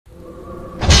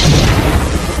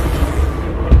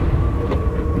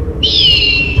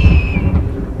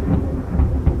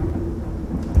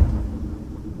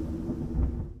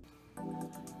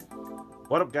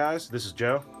What up, guys? This is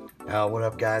Joe. What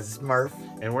up, guys? It's Murph.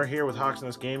 And we're here with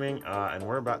Hawksness Gaming, and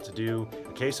we're about to do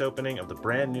a case opening of the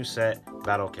brand new set,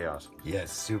 Battle Chaos.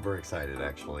 Yes, super excited,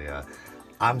 actually.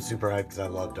 I'm super hyped because I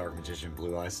love Dark Magician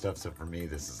Blue Eye stuff, so for me,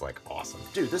 this is, like, awesome.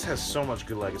 Dude, this has so much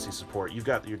good legacy support. You've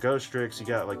got your Ghost Tricks, you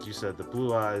got, like you said, the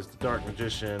Blue Eyes, the Dark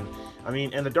Magician. I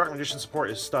mean, and the Dark Magician support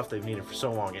is stuff they've needed for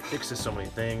so long. It fixes so many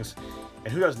things.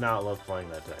 And who does not love playing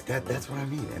that deck? That's what I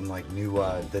mean. And, like,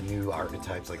 the new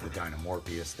archetypes, like the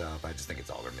Dynamorphia stuff, I just think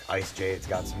it's all going to be... Ice Jade's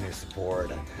got some new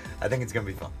support. I think it's going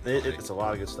to be fun. It's a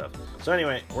lot of good stuff. So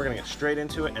anyway, we're going to get straight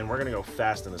into it, and we're going to go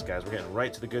fast in this, guys. We're getting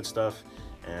right to the good stuff.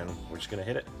 And we're just gonna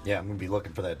hit it. Yeah, I'm gonna be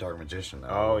looking for that Dark Magician though.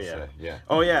 Oh yeah.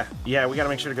 Oh yeah. Yeah, we gotta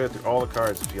make sure to go through all the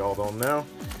cards. If you all don't know,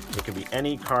 it could be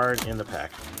any card in the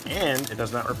pack. And it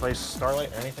does not replace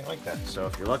Starlight or anything like that. So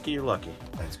if you're lucky, you're lucky.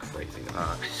 That's crazy.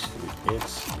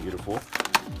 It's beautiful.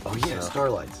 Oh yeah, so,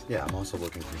 Starlights. Yeah, I'm also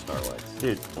looking for Starlights.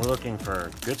 Dude, we're looking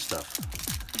for good stuff.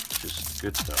 Just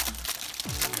good stuff.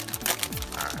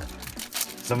 Alright.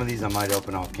 Some of these I might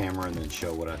open off camera and then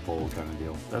show what I pulled, kind of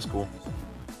deal. That's cool.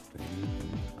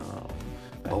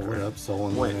 Oh, what up, Soul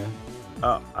and Luna?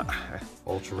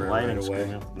 Ultra rare right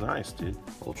away. Nice, dude.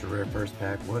 Ultra rare first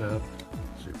pack. What up?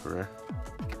 Super rare.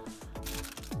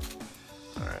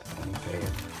 Alright.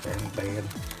 Bad.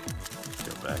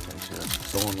 Go back into it.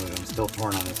 Soul and Luna. I'm still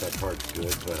torn on if that card's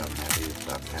good, but I'm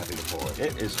happy to pull it.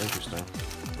 It is interesting,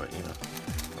 but you know,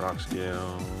 Rock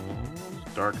Scale,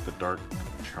 the Dark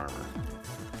Charmer.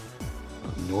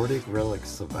 Nordic Relics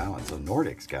Savant. So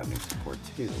Nordic's got new support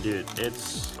too. Dude,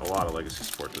 it's a lot of legacy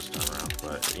support this time around,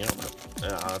 but you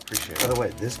know, I appreciate it. By the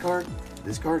way, this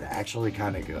card actually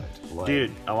kind of good. Like,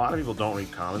 dude, a lot of people don't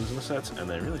read commons in the sets, and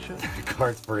they really should. The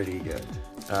card's pretty good.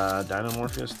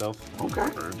 Dynamorphia Stealth. Okay.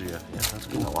 Yeah, that's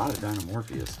cool. A lot of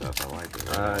Dynamorphia stuff. I like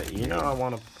it. Right? You know, I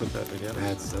want to put that together.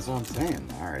 That's what I'm saying.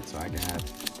 All right, so I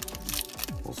got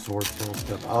Sword Soul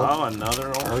stuff. Oh,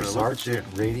 another Earth's Arctic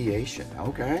Radiation.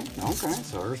 Okay.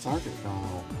 So Earth's Arctic got a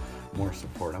little more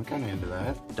support. I'm kind of into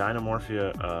that.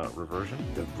 Dynamorphia Reversion.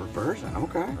 The Reversion.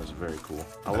 Okay. That's very cool.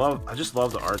 I just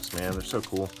love the arts, man. They're so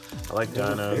cool. I like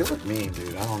Dino. They look mean,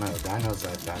 dude. I don't know. Dinos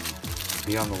that time.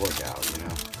 Be on the lookout, you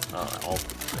know. All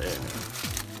day.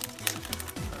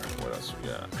 All right, what else we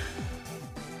got?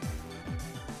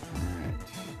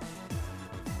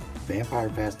 Vampire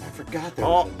Fast. I forgot that.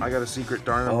 Oh, I got a secret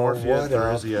Dynamorphia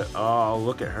Thursday. Oh,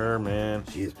 look at her, man.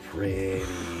 She is pretty.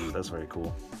 That's very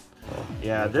cool.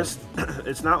 Yeah, this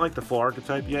it's not like the full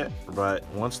archetype yet, but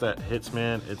once that hits,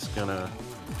 man, it's gonna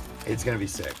be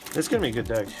sick. It's gonna be a good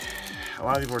deck. A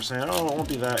lot of people are saying, oh, it won't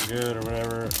be that good or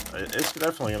whatever. It's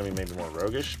definitely gonna be maybe more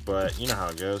roguish, but you know how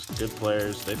it goes. Good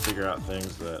players, they figure out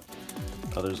things that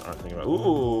others aren't thinking about.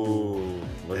 Ooh,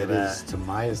 look at that. That is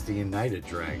Timaeus the United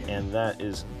Dragon. And that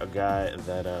is a guy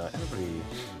that everybody...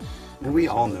 And we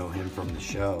all know him from the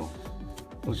show.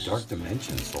 Look, Dark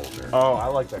Dimension Soldier. Oh, I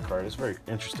like that card. It's very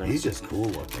interesting. He's just cool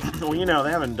looking. Well, you know,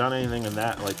 they haven't done anything in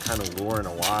that like kind of lore in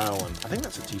a while, and I think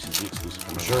that's a TCG exclusive.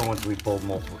 I'm sure once we pull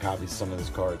multiple copies of some of these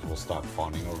cards, we'll stop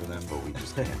fawning over them, but we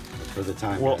just can't. For the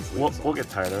time, we'll get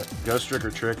tired of it. Ghost Trick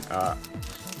or Trick.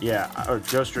 Yeah, or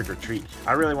Ghost Trick or Treat.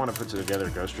 I really want to put together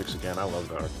Ghost Tricks again. I love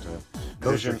the archetype.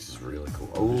 Ghost Tricks is really cool.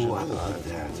 Oh, I love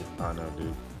that. I know,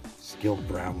 dude. Skilled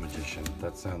Brown Magician.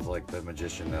 That sounds like the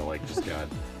magician that like just got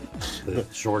the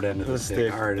short end of the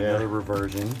stick. All right, another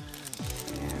reversion.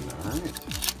 And all right.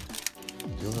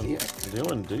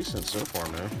 Doing decent so far,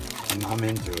 man. I'm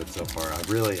into it so far.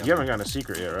 You haven't gotten a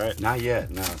secret yet, right? Not yet.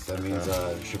 No. So that means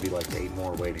there should be like 8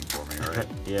 more waiting for me, right?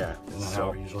 Yeah. Isn't that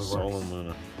how it usually works? Soul and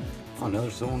Luna. Oh,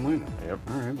 another Soul and Luna. Yep.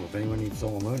 All right. Well, if anyone needs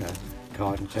Soul and Luna,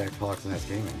 contact Hawksness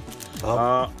Gaming.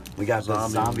 We got the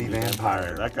Zombie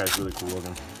Vampire. That guy's really cool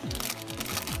looking.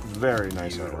 Very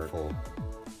nice artwork.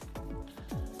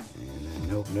 And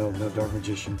then no Dark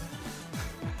Magician.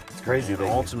 It's crazy. The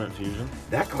Ultimate Fusion.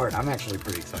 That card, I'm actually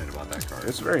pretty excited about that card.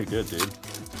 It's very good, dude.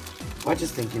 I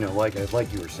just think, you know, like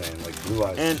you were saying, like Blue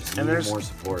Eyes and there's more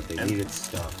support. They needed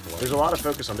stuff. Like, there's a lot of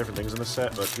focus on different things in the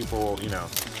set, but people, you know,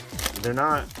 they're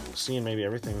not seeing maybe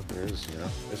everything that there is, you know.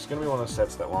 It's going to be one of those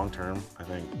sets that long term, I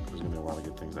think there's going to be a lot of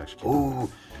good things actually.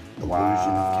 Ooh, Illusion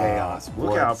of Chaos.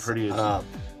 Look how pretty it is.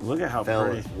 Look at how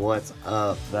pretty. What's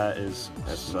up? That's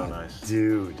so nice.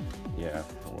 Dude. Yeah.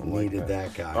 Needed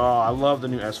that guy. Oh, I love the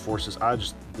new S Forces.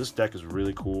 This deck is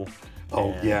really cool.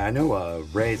 Oh, yeah, I know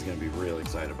Ray's going to be really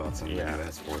excited about some of the new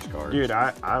S-Force cards. Dude,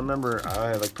 I remember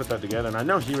I like put that together, and I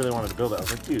know he really wanted to build it. I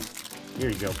was like, dude, here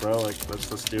you go, bro. Like,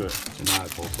 let's do it. So now I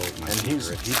pulled both my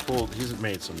secrets. He's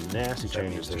made some nasty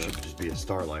changes. There should just be a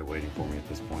Starlight waiting for me at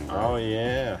this point. Right? Oh,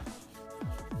 yeah.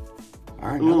 All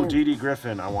right. Ooh, DD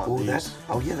Griffin. I want these.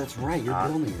 Yeah, that's right. You're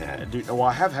building that. Dude, well,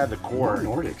 I have had the core. More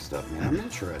Nordic stuff, man. I'm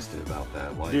interested about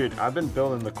that. Like, dude, I've been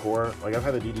building the core. Like, I've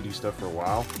had the DDD stuff for a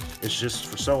while. It's just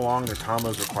for so long, their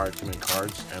combos require too many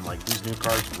cards, and like these new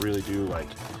cards really do like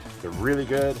they're really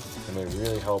good, and they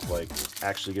really help like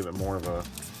actually give it more of a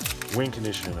win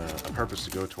condition, a purpose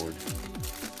to go toward.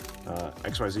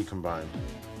 XYZ combined.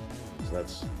 So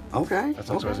that's okay. That's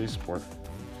XYZ support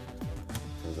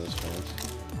for those fans.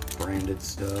 Branded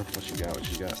stuff. What you got?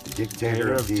 What you got?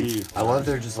 Dictator of D. I love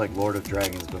they're just like Lord of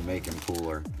Dragons, but make him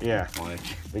cooler. Yeah. Like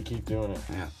they keep doing it.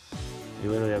 Yeah. He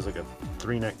literally has like a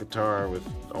 3-neck guitar with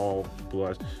all blue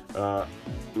eyes.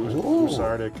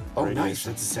 Sardic. Oh, nice.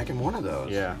 That's the second one of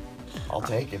those. Yeah. I'll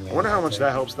take it, man. I wonder how much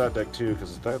that helps that deck too,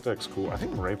 because that deck's cool. I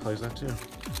think Ray plays that too.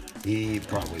 He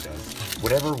probably does.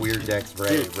 Whatever weird decks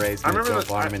Ray's gonna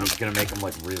jump on him, and he's gonna make them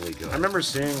like really good. I remember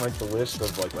seeing like the list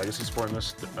of like Legacy Sport in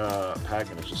this pack,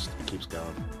 and it keeps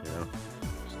going. You know,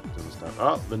 just doesn't stop.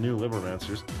 Oh, the new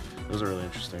Libromancers. Those are really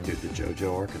interesting. Dude, the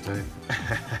JoJo archetype.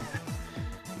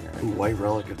 Yeah, Ooh, White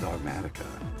Relic of Dogmatica.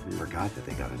 Forgot that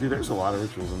they got it. Dude, there's a lot of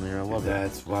rituals in there. I love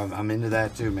that. I'm into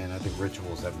that too, man. I think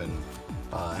rituals have been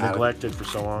neglected for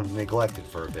so long. Neglected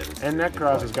for a bit. And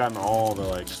Necros has gotten all the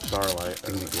like Starlight.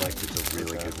 I think neglected's a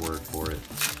really good word for it.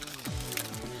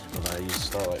 Well, I use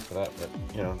Starlight for that, but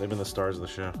you know they've been the stars of the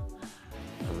show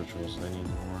for rituals. They need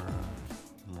more.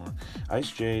 Ice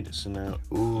Jade, so now.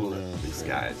 Ooh, these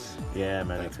guys. Yeah,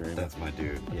 that's my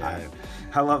dude. Yeah,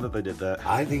 I love that they did that.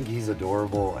 I think he's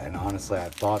adorable, and honestly,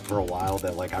 I've thought for a while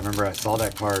that like I remember I saw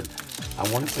that card. I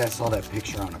want to say I saw that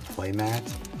picture on a playmat,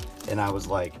 and I was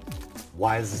like,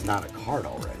 why is this not a card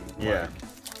already? Yeah. Like,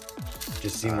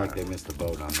 just seemed like they missed the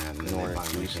boat on that, and then they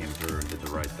finally came through and did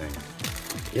the right thing.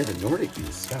 Yeah, the Nordic piece.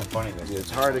 It's kind of funny. It's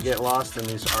hard to get lost in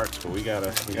these arts, but we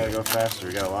gotta go faster.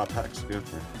 We got a lot of packs to go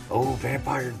through. Oh,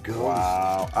 Vampire Ghost.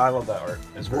 Wow, I love that art.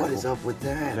 It's very What is up with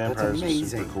that? Vampires That's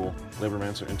amazing. Are super cool.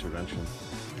 Libromancer Intervention.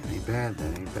 That ain't bad.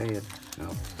 That ain't bad.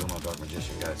 No, still no Dark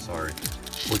Magician, guys. Sorry.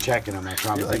 We're checking them. I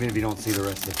promise. Even if you don't see the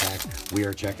rest of the pack, we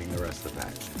are checking the rest of the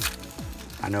pack.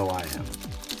 I know I am.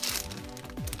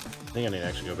 I think I need to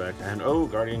actually go back. And oh,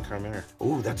 Guardian Chimera.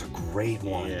 Oh, that's a great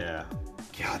one. Yeah.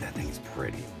 God, that thing's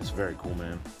pretty. It's very cool,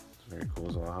 man. It's very cool.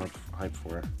 There's a lot of hype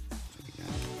for it.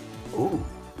 Ooh,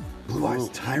 Blue Eyes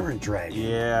Tyrant Dragon.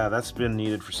 Yeah, that's been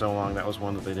needed for so long. That was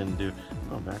one that they didn't do. I'm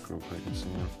going back real quick and see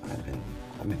him.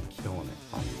 I've been killing it.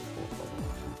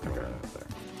 Okay. Out there.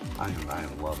 I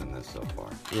am loving this so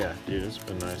far. Yeah, dude, it's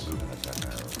been nice.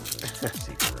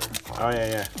 Oh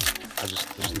yeah. I just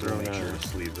threw make sure to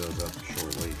sleeve those up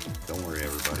shortly. Don't worry,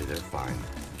 everybody. They're fine.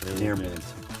 Near mint.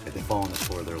 If they fall on the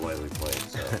floor, they're lightly played.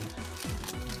 So.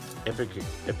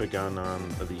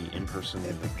 Epigonon, the in-person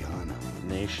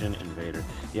Nation Invader.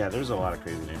 Yeah, there's a lot of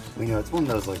crazy names. Well, you know, it's one of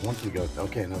those, like, once we go,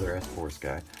 okay, another S-Force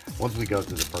guy. Once we go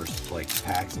through the first, like,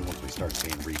 packs and once we start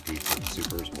seeing repeats of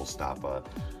supers, we'll stop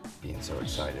being so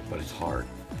excited. But it's hard.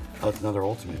 Oh, it's another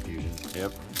Ultimate Fusion.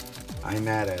 Yep. I ain't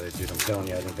mad at it, dude. I'm telling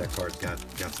you, I think that card's got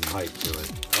some hype to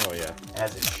it. Oh, yeah.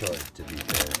 As it should, to be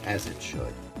fair. As it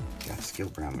should. Got a Skill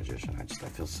Brown Magician. I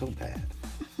feel so bad.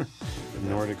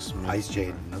 Nordics. Ice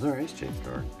Jade. Another Ice Jade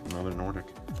card. Another Nordic.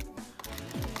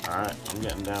 Alright, I'm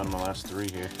getting down to my last 3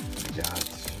 here.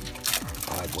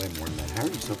 I have way more than that. How are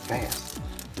you so fast?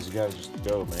 Because you gotta just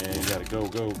go, man. You gotta go.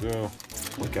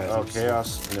 What guys? Oh,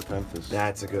 Chaos Nepenthes.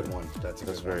 That's a good one. That's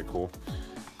very cool.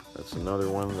 That's another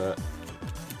one that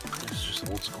is just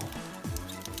old school.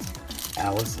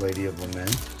 Alice, Lady of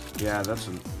Lament. Yeah, it's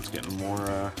getting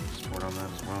more support on that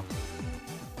as well.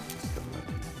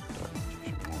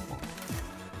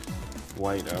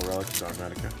 White Relic of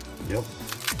Dogmatica. Yep.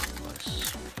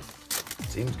 Nice.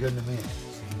 Seems good to me.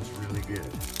 Seems really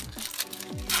good.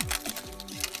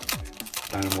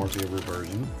 Dynamorphia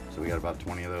Reversion. So we got about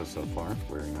 20 of those so far.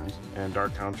 Very nice. And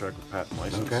Dark Contract with Patent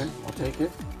License. Okay, I'll take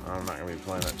it. I'm not going to be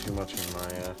playing that too much in my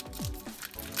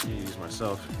keys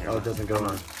myself. Here, oh, it doesn't go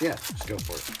on. Yeah, just go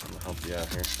for it. I'm going to help you out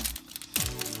here.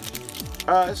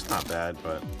 It's not bad,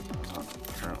 but I'm not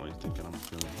currently thinking I'm going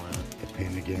to play it. Hit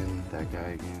Pin again, that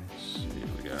guy again. Let's see,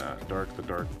 we got the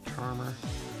Dark Charmer.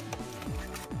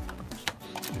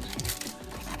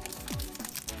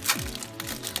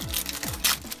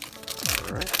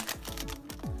 Alright.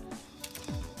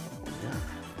 Yeah.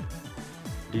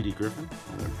 DD Griffin.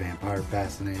 Another Vampire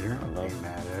Fascinator. I love Ain't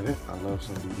mad at it. I love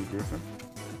some DD Griffin.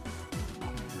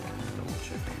 Double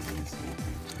check on this.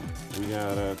 We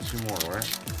got 2 more, right?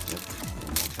 Yep.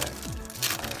 One more pack.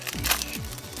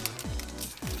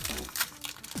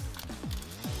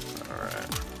 Alright.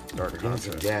 Dark We're getting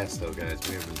some Contract. gas though, guys.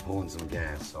 We have been pulling some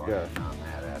gas, so Yeah. I'm not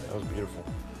mad at it. That was beautiful.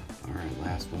 Alright,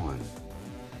 last one.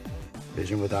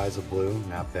 Vision with eyes of blue,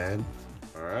 not bad.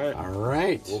 All right. All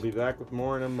right. We'll be back with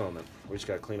more in a moment. We just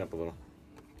got to clean up a little.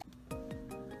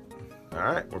 All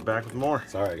right, we're back with more.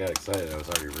 Sorry, I got excited. I was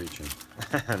already reaching.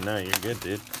 No, you're good,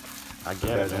 dude. I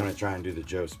get I'm it, man. going to try and do the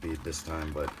Joe speed this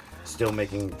time, but still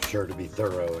making sure to be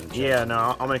thorough and check Yeah,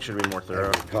 no, I'll make sure to be more thorough.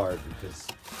 every card because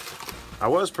I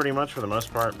was pretty much for the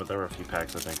most part, but there were a few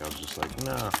packs I think I was just like,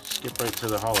 no, skip right to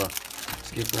the holo.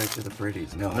 skip right to the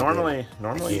pretties. No, Normally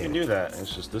you can do that.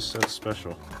 It's just this set's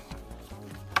special.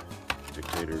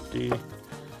 Dictator D.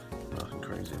 Nothing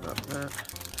crazy about that.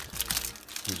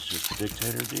 He's just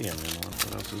Dictator D. I mean,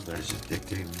 what else is there? It's just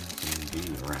dictating D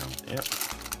around. Yep.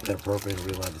 Is that appropriate? Are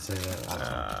we allowed to say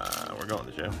that? We're going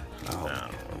to jail. Oh, No,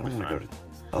 okay. we're I'm gonna fine. go to.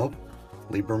 Oh,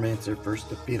 Libromancer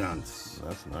first appearance.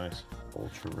 That's nice.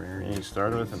 Ultra rare. And he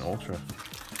started with an ultra.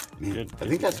 Man, Good. I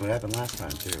think that's what happened last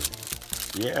time too.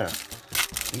 Yeah. I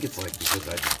think it's like because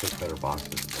I just picked better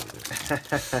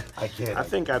boxes. I can't. I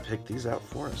think I picked these out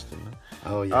for us, didn't I?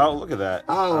 Oh yeah. Oh, look at that.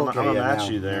 Oh, okay. I'm gonna yeah, match now,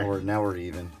 you there. Now we're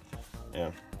even.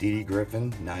 Yeah. DD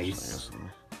Griffin, I nice. guess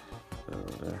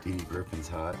there. DD Griffin's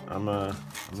hot. I'm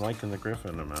liking the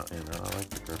Griffin amount. You know, I like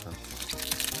the Griffin.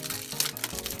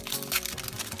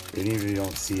 And even if you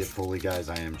don't see it fully, guys,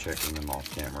 I am checking them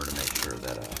off camera to make sure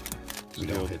that we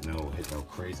don't hit no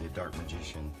crazy dark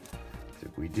magician.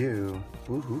 If we do,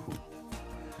 woohoo!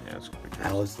 Yeah, it's good.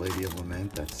 Alice, Lady of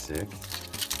Lament, that's sick.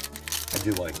 I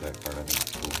do like that card. I think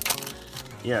it's cool.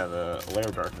 Yeah, the Layer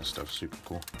of Darkness stuff's super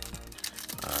cool.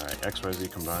 Alright,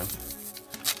 XYZ combined.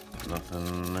 Nothing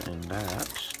in that,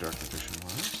 Dark Edition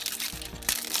wise.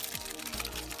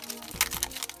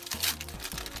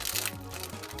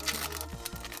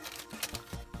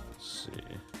 Let's see.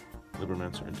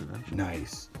 Libromancer Intervention.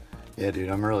 Nice. Yeah, dude,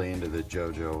 I'm really into the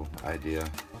JoJo idea.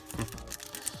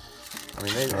 I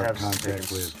mean, they Our have contract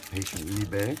taken, with Patient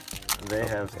eBay. they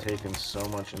have taken so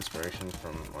much inspiration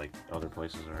from like other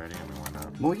places already. I mean, why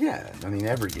not? Well, yeah. I mean,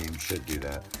 every game should do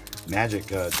that. Magic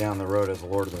down the road has a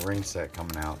Lord of the Rings set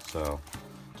coming out, so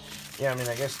Yeah, I mean,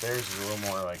 I guess theirs is a little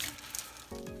more like,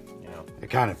 you know.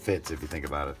 it kind of fits if you think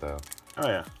about it, though. Oh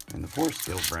yeah. And the Force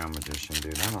Steel Brown Magician,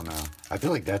 dude, I don't know. I feel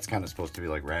like that's kind of supposed to be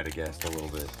like Radagast a little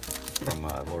bit from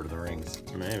Lord of the Rings.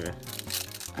 Maybe.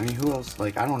 I mean, who else?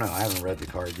 Like, I don't know. I haven't read the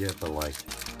card yet, but like,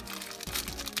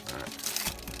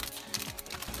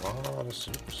 Well,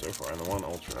 so far, and the one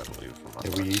ultra, I believe, from my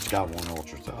we box. each got one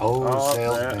Ultra. So, oh,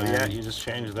 salesman. Yeah, you just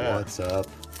changed that. What's up,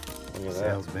 Look at that.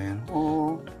 salesman?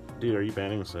 Oh. Dude, are you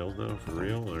banning the sales though, for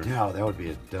real? Or? No, that would be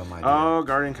a dumb idea. Oh,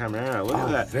 Guardian Chimera. Look Oh,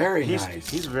 at that. very he's, nice.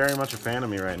 He's very much a fan of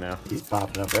me right now. He's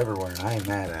popping up everywhere, and I ain't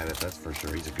mad at it. That's for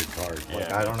sure. He's a good card. Like,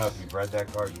 Yeah. I don't know if you've read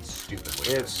that card. He's stupidly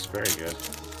good. It's very good.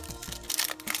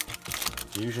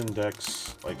 Fusion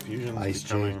decks, like Fusion's Ice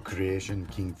becoming. Jade Creation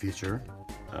Kingfisher.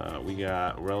 We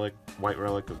got White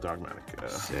Relic of Dogmatic.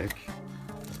 Sick.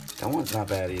 That one's not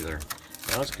bad either.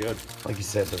 That's good. Like you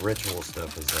said, the ritual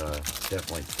stuff is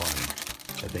definitely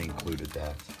fun that they included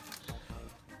that.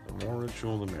 The more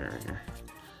ritual, the merrier.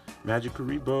 Magic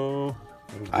Karibo.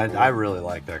 I really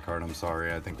like that card. I'm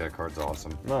sorry. I think that card's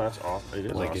awesome. No, that's awesome. It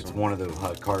is Like, awesome. it's one of the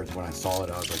cards when I saw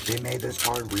it, I was like, they made this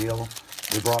card real.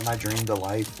 They brought my dream to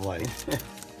life. Like,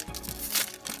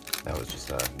 that was just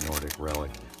a Nordic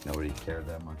relic. Nobody cared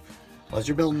that much. Unless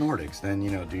you're building Nordics, then,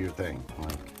 you know, do your thing.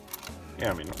 Like,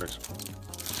 Yeah, I mean,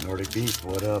 Nordics. Nordic Beast,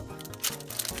 what up?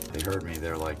 They heard me.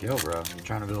 They're like, yo, bro, you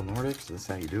trying to build Nordics? This is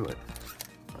how you do it.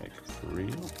 Like, for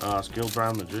real? Skilled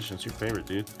Brown Magician's your favorite,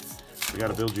 dude. We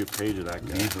gotta build you a page of that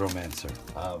guy. Libromancer.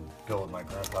 Go with my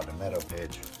Grandpa Demeto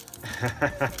page.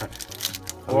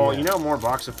 Well, yeah. you know, more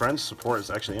Box of Friends support is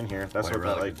actually in here. That's White what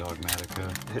that, Relic like, of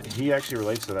Dogmatica. he actually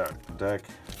relates to that deck.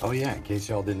 Oh yeah, in case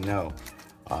y'all didn't know,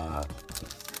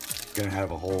 gonna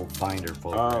have a whole binder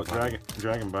full Oh, of Grandpa.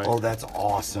 Dragon Bite. Oh, that's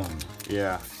awesome.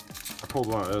 Yeah. I pulled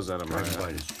one of those out of my Dragon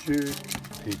Bite is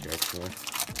sick. peak, actually.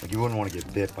 Like, you wouldn't want to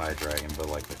get bit by a dragon, but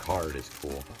like the card is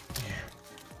cool.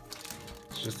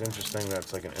 It's just interesting that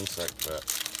it's like an insect that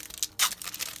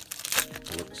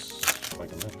looks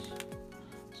like a mix.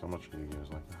 So much do you guys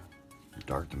like that?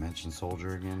 Dark Dimension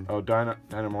Soldier again. Oh,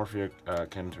 Dynamorphia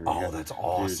Kentor. Oh, that's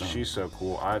awesome. Dude, she's so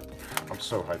cool. I'm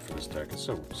so hyped for this deck. It's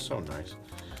so nice.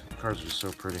 The cards are just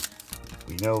so pretty.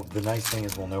 We know the nice thing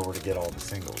is we'll know where to get all the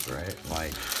singles, right?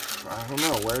 Like, I don't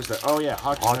know. Where's that? Oh yeah,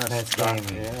 Hawk's Nest Nest.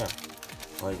 Gaming. Yeah.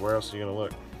 Like, where else are you gonna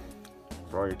look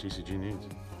for all your TCG needs?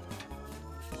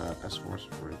 S-Force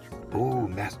Bridge. ooh,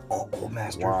 Master of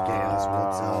Chaos.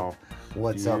 What's up?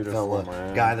 What's up, Beautiful, fella?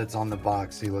 man. Guy that's on the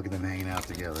box. See, look at them hanging out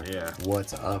together. Yeah.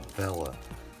 What's up, fella?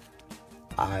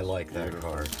 I like that Beautiful.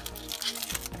 card.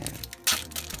 Man.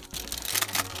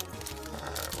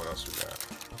 Alright, what else we got?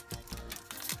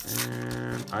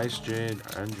 And Ice Jade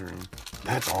Endring.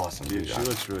 That's awesome, Dude, dude. she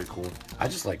looks really cool. I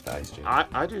just like the Ice Jade.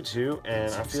 I do too,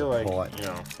 and I feel like, you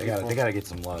know, they gotta get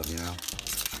some love, you know.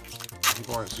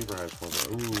 People aren't super hyped for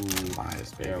it. Ooh,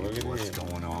 Midas, baby. yeah, look at What's him.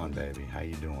 going on, baby? How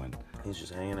you doing? He's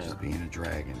just hanging out. Just being a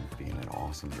dragon, being an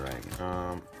awesome dragon.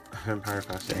 Empire The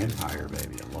Fascinating. Empire,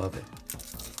 baby. I love it.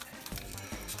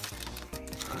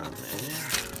 Man,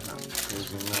 not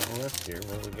crazy amount left here.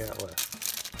 What do we got left?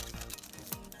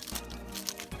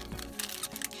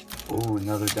 Ooh,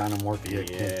 another Dynamorphia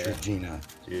Yeah. Regina.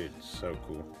 Dude, so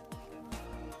cool.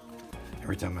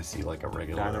 Every time I see like a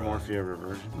regular Dynamorphia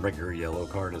reversion. regular yellow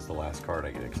card is the last card,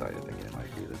 I get excited thinking it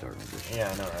might be the Dark Magician. Yeah,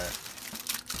 I know, right?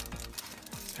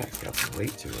 This pack's got some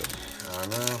weight to it. I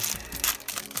know.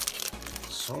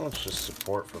 So much just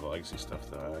support for the legacy stuff,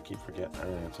 though. I keep forgetting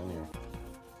everything that's in here.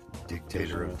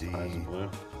 Dictator of D. Eyes of Blue.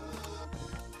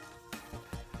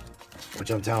 Which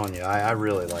I'm telling you, I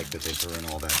really like that they threw in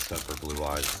all that stuff for Blue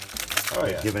Eyes. Oh,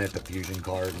 yeah. Giving it the fusion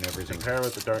card and everything. Compare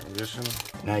with the Dark Magician.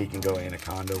 Now you can go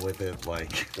Anaconda with it, like...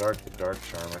 The Dark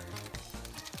Charmer.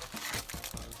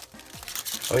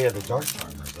 Oh yeah, the Dark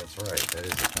Charmers, that's right. That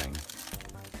is a thing.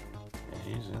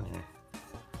 Yeah, he's in here.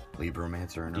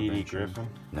 Libromancer D.D. Intervention. Griffin.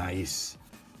 Nice.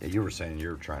 Yeah, you were saying you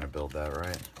were trying to build that,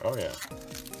 right? Oh, yeah.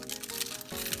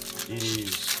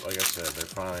 DD's, like I said, they're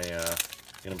finally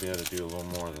going to be able to do a little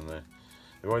more than they've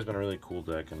always been a really cool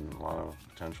deck and a lot of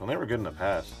potential. And they were good in the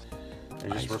past. They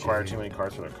just require too many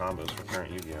cards for their combos for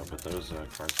current Yu-Gi-Oh! But those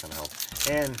cards kind of help.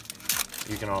 And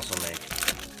you can also make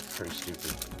pretty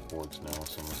stupid boards now with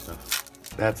some of the stuff.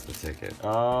 That's the ticket.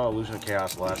 Oh, Illusion of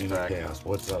Chaos last Illusion of pack. Chaos.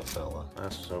 What's up, fella?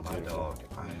 That's so My beautiful. dog.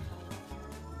 I'm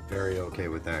very okay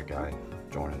with that guy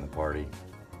joining the party.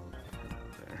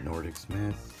 Nordic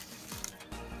Smith.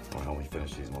 Why don't we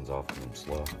finish these ones off with them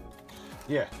slow?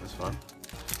 Yeah, that's fun.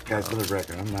 Guys, for the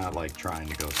record, I'm not like trying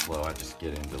to go slow. I just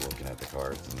get into looking at the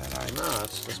cards and then No,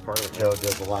 that's part of it. Joe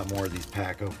does a lot more of these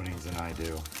pack openings than I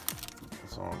do.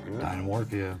 That's all good.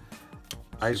 Dynamorphia.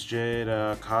 Ice Jade,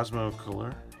 Cosmo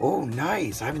Color. Oh,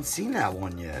 nice. I haven't seen that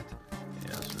one yet. Yeah,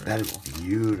 that's very That is cool.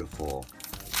 beautiful.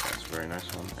 That's a very nice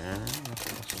one. And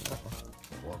that's that one.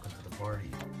 Welcome to the party.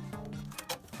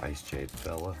 Ice Jade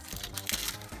fella.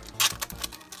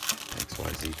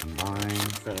 XYZ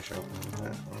combined. Finish opening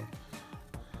that one.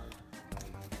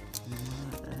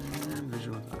 And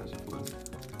Vision with Eyes of Blue. I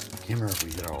can't remember if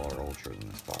we hit all our ultras in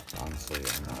this box. Honestly,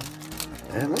 I'm not.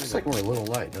 And it looks like we're a little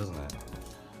light, doesn't it?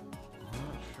 I'm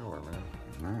not sure, man.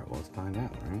 Alright, well, let's find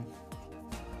out, right?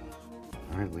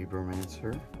 Alright,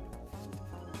 Libromancer.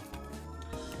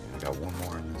 I got one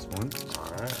more in this one.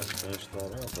 Alright, let's finish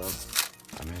that up, then.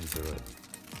 I'm into it.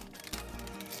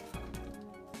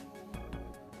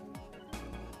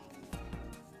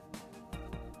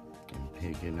 And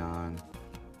picking on.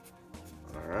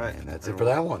 Alright. And that's it for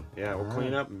that one. Yeah, we'll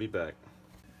clean up and be back.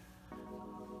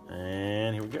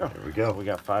 And here we go. Here we go. We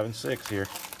got 5 and 6 here.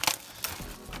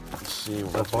 Let's see. So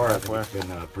What's far, I halfway? think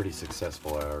it's been pretty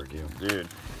successful, I argue. Dude.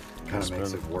 Kind of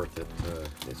makes it worth it,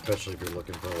 especially if you're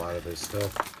looking for a lot of this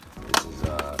stuff. This is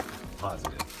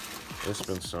positive. It's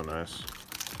been so nice.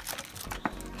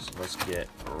 So let's get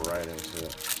right into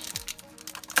it.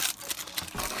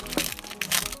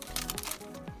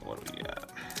 What do we got?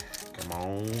 Come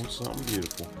on, something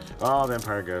beautiful. Oh, the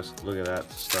Empire Ghost. Look at that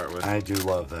to start with. I do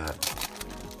love that.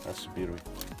 That's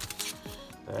beautiful.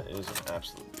 That is an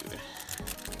absolute beauty.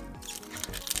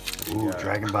 Ooh,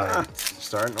 Dragon Bite.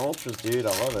 Starting ultras, dude. I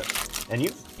love it. And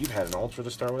you've had an ultra to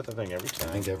start with, I think, every time.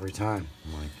 I think every time.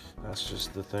 I'm like, That's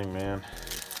just the thing, man.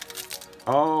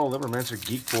 Oh, Libromancer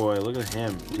Geek Boy. Look at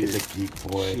him, dude. he's a geek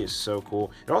boy. He is so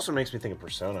cool. It also makes me think of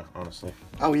Persona, honestly.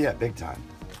 Oh yeah, big time.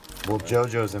 Well,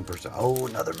 JoJo's in person. Oh,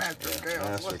 another Master Chaos.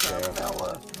 Master What's up, Chaos.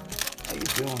 fella? How you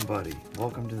doing, buddy?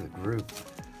 Welcome to the group.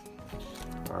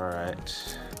 All right,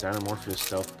 Dynamorphia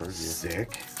Stealth Purge.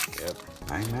 Sick. Yep.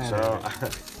 I ain't mad So, at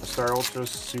it. Star Ultra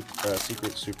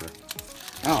Secret Super.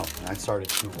 Oh, I started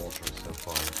 2 ultras so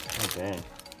far. Oh dang,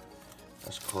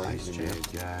 that's Ice crazy, man.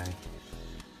 Jade guy.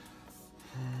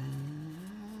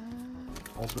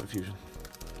 Ultimate Fusion.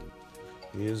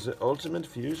 He is the Ultimate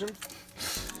Fusion.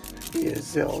 He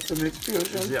is the ultimate He's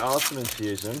fusion. the Ultimate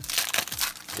Fusion.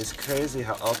 It's crazy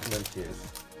how ultimate he is.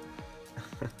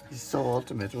 He's so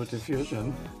ultimate with the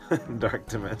fusion. Dark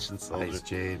Dimension Soldier. Ice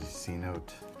Jade C-note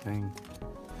thing.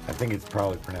 I think it's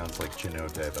probably pronounced like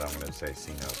Chinote, but I'm gonna say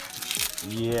C-note.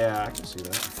 Yeah, I can see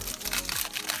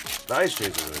that. The Ice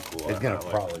Jades are really cool. It's gonna I like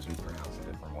probably be pronounced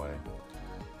a different way,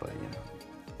 but you know,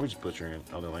 We're just butchering it.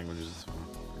 Other languages.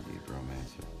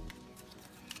 Libromancer.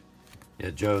 Yeah,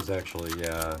 Joe's actually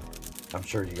I'm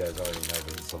sure you guys already know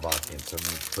that Slovakian, so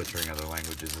me butchering other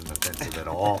languages isn't offensive at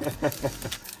all.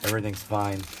 Everything's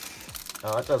fine.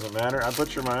 Oh, that doesn't matter. I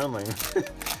butcher my own language.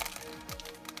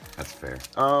 That's fair.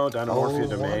 Oh, Dynamorphia what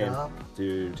domain. up?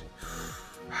 Dude.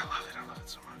 I love it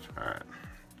so much. Alright.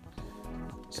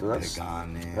 So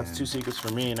that's 2 secrets for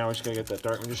me. Now we just gotta get that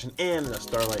Dark Magician and that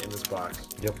Starlight in this box.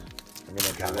 Yep. I'm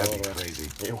gonna God, that'd be crazy.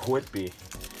 It would be.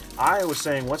 I was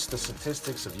saying, what's the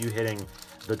statistics of you hitting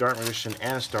the Dark Magician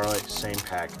and a Starlight same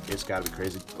pack? It's gotta be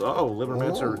crazy. Oh,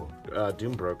 Libermancer,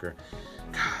 Doombroker.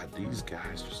 God, these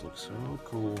guys just look so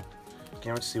cool.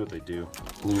 Can't wait to see what they do.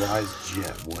 Blue Eyes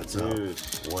Jet, what's Dude.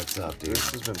 up? What's up, dude? This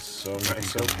has been so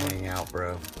nice. So hang out,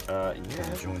 bro. Yeah.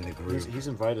 Join the group. He's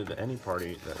invited to any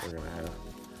party that we're gonna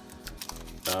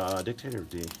have. Dictator of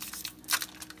D.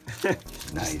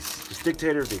 Nice. Just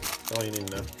Dictator of D. That's all you need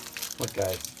to know. Look,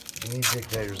 guys, you need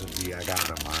Dictators of D. I got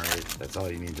them, alright? That's all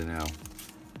you need to know.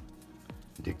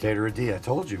 Dictator of D, I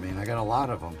told you, man. I got a lot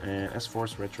of them. And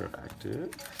S-Force Retroactive.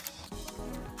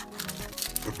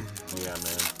 Yeah,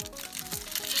 man.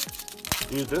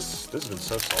 Dude, this has been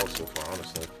so solid so far,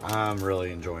 honestly. I'm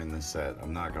really enjoying this set.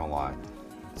 I'm not gonna lie.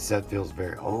 This set feels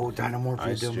very... Oh,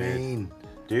 Dynamorphia Domain.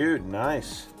 Dude,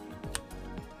 nice.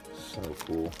 So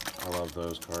cool. I love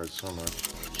those cards so much.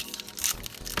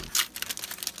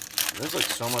 There's like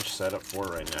so much setup for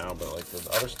it right now, but like the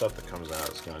other stuff that comes out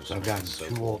is gonna just. So I've gotten so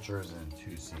 2 cool. Ultras and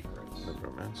 2 Secrets.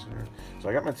 Necromancer. So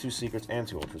I got my 2 secrets and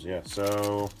 2 ultras, yeah.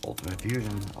 So Ultimate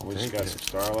Fusion. we just got some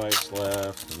Starlights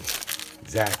left.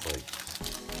 Exactly.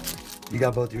 You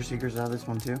got both your secrets out of this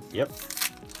one too? Yep.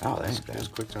 Oh, thanks, man.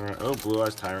 Just quick turnaround. Oh, Blue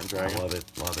Eyes Tyrant Dragon. I love it.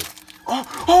 Love it.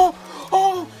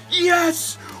 Oh,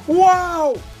 yes!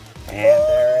 Wow! And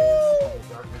there is.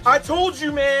 I told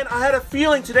you, man. I had a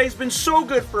feeling today's been so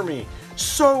good for me.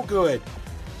 So good.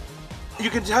 You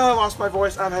can tell I lost my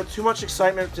voice. I've had too much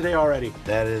excitement today already.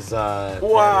 That is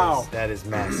wow. That is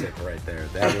massive right there.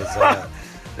 That is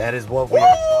that is what we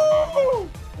are talking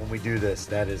about. When we do this,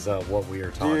 that is what we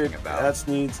are talking about.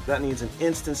 That needs an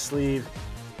instant sleeve.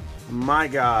 My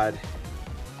God.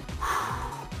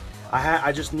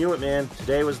 I just knew it, man.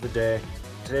 Today was the day.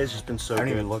 Today's just been so good. I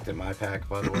haven't even looked at my pack,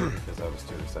 by the way, because I was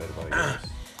too excited about yours.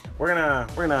 We're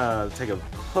gonna take a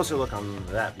closer look on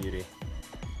that beauty.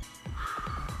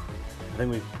 I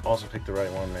think we also picked the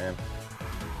right one, man.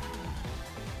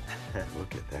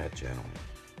 Look at that, gentleman.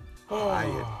 How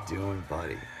you doing,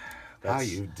 buddy? How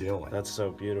you doing? That's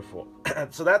so beautiful.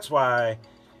 So that's why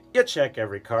you check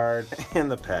every card in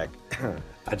the pack.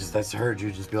 I just heard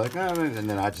you just be like, oh, and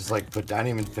then I just like put. I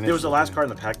didn't even finish. It was the last card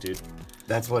in the pack, dude.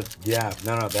 That's what. Yeah.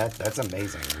 No. That's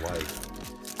amazing. Like,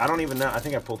 I don't even know. I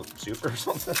think I pulled a super or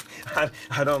something.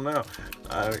 I don't know.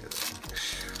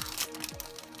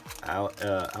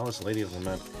 Alice, Lady of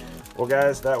Lament. Well,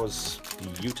 guys, that was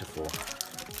beautiful.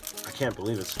 I can't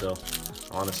believe it still.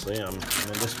 Honestly, I'm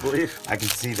in disbelief. I can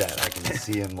see that. I can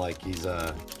see him like he's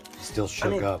still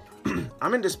shook up.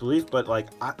 I'm in disbelief, but like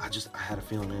I had a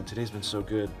feeling, man. Today's been so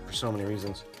good for so many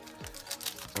reasons.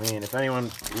 I mean, if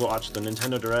anyone watched the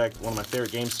Nintendo Direct, one of my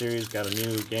favorite game series, got a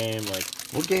new game. Like,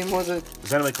 what game was it?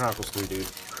 Xenoblade Chronicles 3, dude.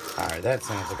 All right, that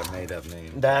sounds like a made-up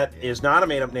name. That is not a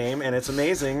made-up name, and it's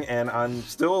amazing, and I'm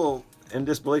still in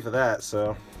disbelief of that.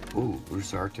 So. Ooh,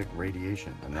 Bruce Arctic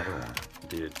Radiation, another one.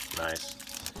 Dude, nice.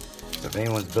 So if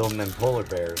anyone's building them polar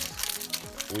bears,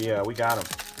 we got them.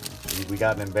 We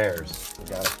got them bears. We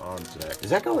got them on today. Does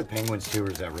that go with penguins too, or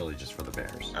is that really just for the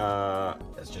bears?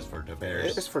 That's just for the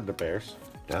bears. It's for the bears.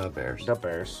 The bears. The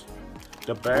bears.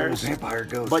 The bears. Oh, vampire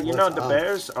ghost. But you know, the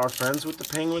bears are friends with the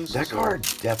penguins. That card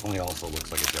definitely also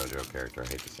looks like a JoJo character. I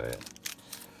hate to say it.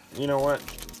 You know what?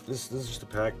 This is just a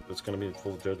pack that's gonna be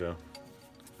full of JoJo.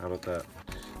 How about that?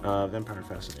 Vampire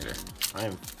Fascinator. I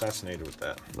am fascinated with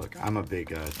that. Look, I'm a big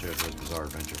JoJo's Bizarre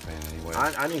Adventure fan anyway.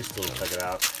 I need to still check it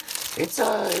out. It's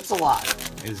a lot.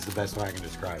 Is the best way I can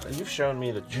describe it. You've shown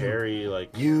me the cherry,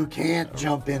 like... You can't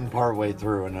jump in partway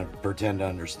through and pretend to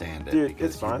understand it. Dude,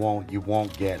 because it's fine. You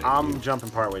won't get it. I'm jumping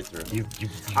partway through. You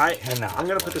cannot. I'm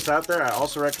going to put this out there. I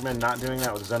also recommend not doing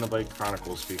that with Xenoblade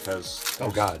Chronicles because...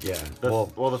 Oh, God, yeah.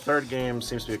 Well, the third game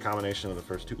seems to be a combination of the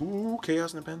first two. Ooh,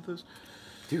 Chaos Nepenthes.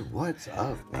 Dude, what's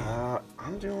up, man?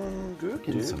 I'm doing good,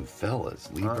 Getting dude. some fellas.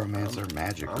 Libromancer,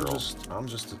 Magic Girl. I'm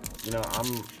just, you know,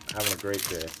 I'm having a great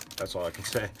day. That's all I can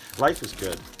say. Life is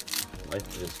good.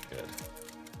 Life is good.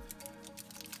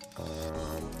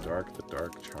 The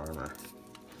Dark Charmer.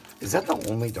 Is that the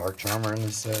only Dark Charmer in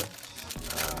this set?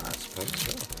 I suppose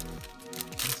so.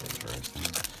 That's interesting.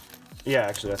 Yeah,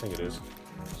 actually, I think it is.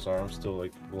 Sorry, I'm still,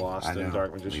 like, lost in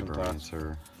Dark Magician thoughts.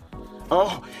 Libromancer.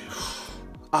 Oh!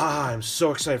 I'm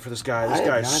so excited for this guy. This I have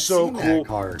guy not is so seen that cool.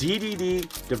 card.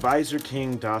 DDD, Divisor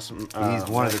King, Dawson. He's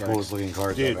one of the coolest looking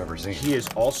cards Dude, I've ever seen. He is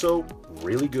also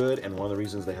really good, and one of the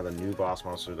reasons they have a new boss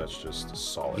monster that's just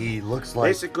solid. He looks like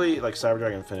basically like Cyber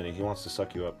Dragon Infinity. He wants to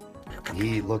suck you up.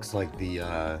 he looks like the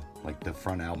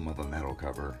front album of a metal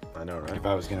cover. I know, right? If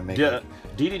I was gonna make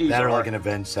DDDs that are or like an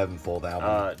Avenged Sevenfold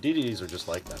album. DDDs are just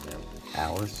like that, man.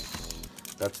 Alice.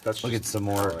 That's Look at some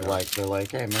more. yeah. Like they're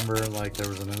like, hey, remember like there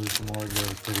was another some more that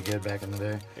was pretty good back in the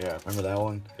day. Yeah. Remember that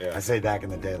one? Yeah. I say back in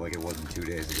the day like it wasn't 2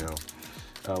 days ago.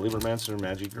 Libromancer,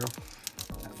 Magic Girl.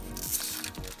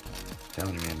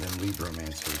 Telling you, man, them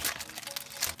Libromancers.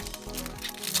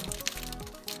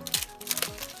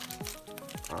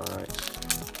 All right.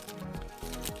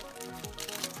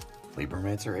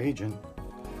 Libromancer agent.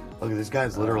 Look at this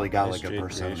guy's literally got like a SJ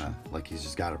persona. creation. Like he's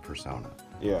just got a persona.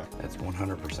 Yeah. That's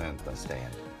 100% a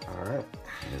stand. All right.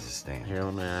 It is a stand. Here,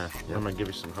 I'm gonna give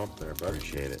you some help there, bud.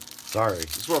 Appreciate it. Sorry.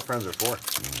 This is what friends are for.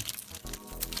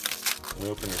 We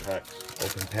open your packs.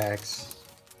 Open packs.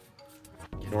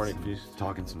 Nordic piece.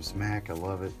 Talking some smack. I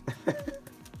love it.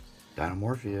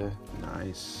 Dynamorphia.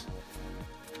 Nice.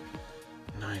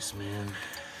 Nice, man.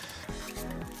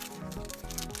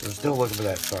 We're still looking for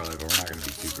that Starlight, but we're not going to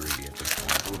be too greedy at this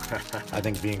point. I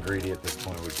think being greedy at this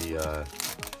point would be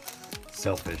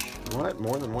selfish. What?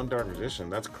 More than one Dark Magician?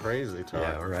 That's crazy, Todd.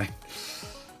 Yeah, right.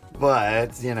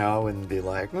 But, you know, I wouldn't be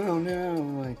like, oh no,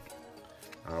 like...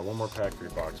 One more pack for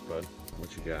your box, bud.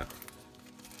 What you got?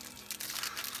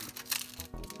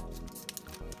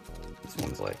 This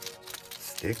one's like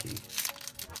sticky.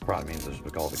 Probably means there's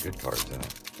all the good cards in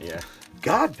it. Yeah.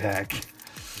 God pack.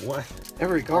 What?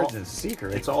 Every card's a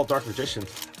secret. It's all Dark Magician.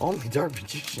 Only Dark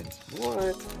Magicians.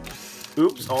 What?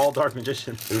 Oops, all Dark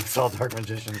Magician. Oops, all Dark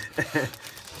Magicians.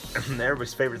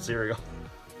 Everybody's favorite cereal.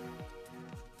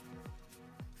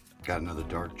 Got another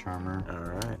Dark Charmer.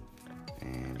 All right.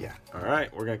 And yeah. All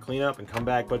right, we're gonna clean up and come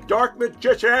back, but Dark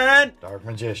Magician! Dark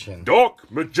Magician.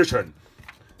 Dark Magician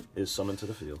is summoned to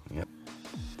the field. Yep.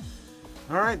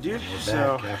 All right, dude. We're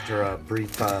So back after a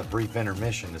brief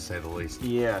intermission, to say the least.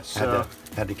 yeah, so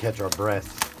Had to catch our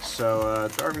breath.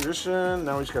 Dark Magician.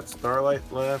 Now we just got Starlight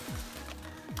left.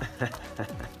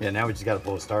 Yeah, now we just got to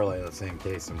pull a Starlight in the same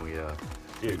case, and we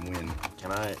Dude, can win.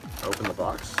 Can I open the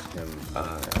box?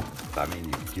 I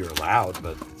mean, you're allowed,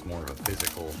 but it's more of a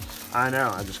physical. I know.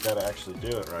 I just gotta actually do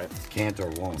it right. Can't or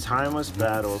won't. Timeless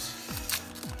battles.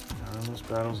 Timeless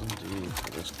battles indeed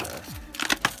for this guy.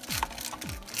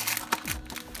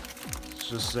 Let's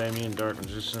just say me and Dark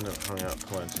Magician have hung out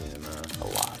plenty, and A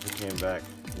lot. he came back.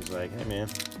 He's like, "Hey, man.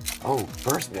 Oh,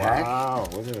 first pack. Wow,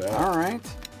 look at that. All right.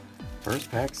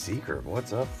 First pack secret.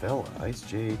 What's up, fella? Ice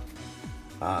Jade.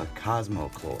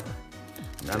 Cosmochlore.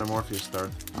 Nanomorpheus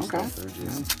start. Okay. Third G.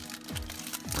 Yeah.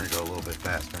 We're gonna go a little bit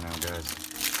faster now, guys.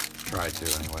 Try to,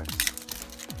 anyway.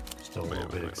 Still a little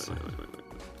bit excited. Wait.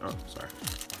 Oh, sorry.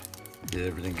 Did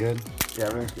everything good? Yeah,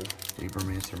 everything's good.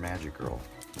 Libromancer Magic Girl.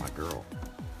 My girl.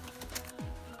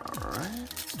 All right.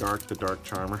 The Dark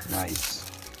Charmer. Nice.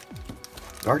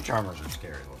 Dark Charmers are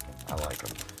scary looking. I like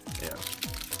them. Yeah.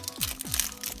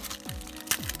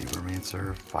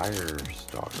 Libromancer Fire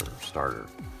Starter.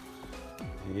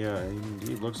 Yeah,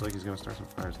 indeed. Looks like he's gonna start some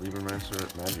fires.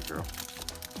 Libromancer, Magic Girl.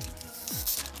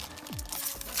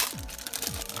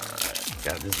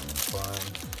 God, this has been fun.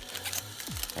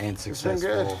 And successful.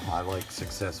 good. I like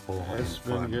successful. It's and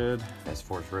been fun. good.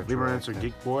 S-Force Retro. Libromancer,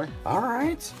 Geek Boy.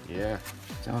 Alright. Yeah.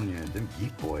 Telling you, them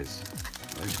geek boys.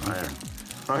 They're Oh yeah.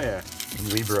 geeking. Oh yeah. Them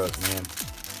Libros, man.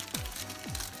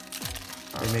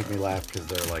 They make me laugh because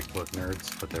they're like book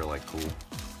nerds, but they're like cool.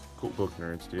 Cool book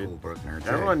nerds, dude. Cool book nerds.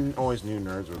 Everyone always knew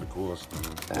nerds were the coolest. I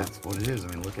mean, That's what it is. I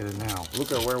mean, look at it now.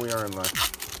 look at where we are in life.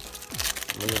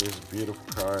 Look at these beautiful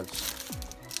cards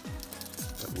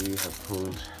that we have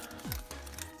pulled.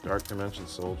 Dark Dimension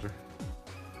Soldier.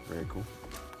 Very cool.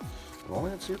 We've only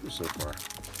had super so far.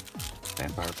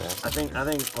 Vampire Pass. I think,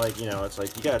 like, you know, it's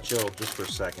like you gotta chill just for a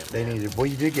second. They needed. Well,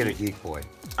 you did get a geek boy.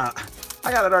 I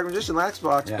got a Dark Magician Lax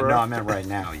box, Yeah, bro. no, I meant right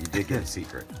now. You did get a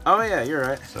secret. Oh yeah, you're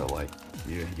right. So like,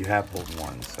 you have pulled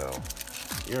one. So.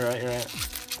 You're right.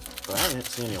 But I haven't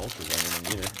seen any ultras on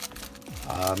them either.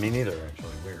 Me neither.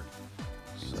 Actually, weird.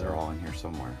 So, They're all in here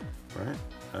somewhere. right.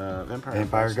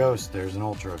 Vampire Ghost. There's an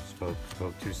ultra. Spoke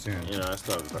too soon. You know, I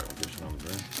still have a Dark Magician on the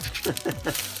brain.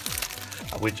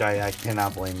 Which I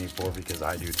cannot blame you for because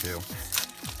I do too.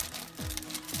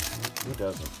 Who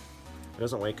doesn't? Who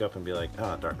doesn't wake up and be like,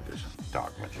 ah, Dark Magician?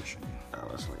 Dark Magician. Oh,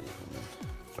 that's what you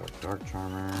Dark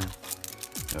Charmer.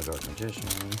 No Dark Magician.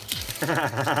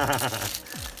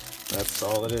 That's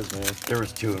all it is, man. If there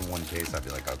was two in one case, I'd be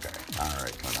like, okay, all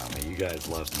right, Konami, you guys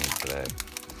love me today.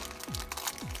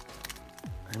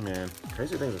 Hey man,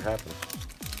 crazy things have happened.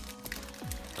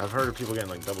 I've heard of people getting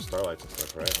like double Starlights and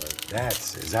stuff, right? Like,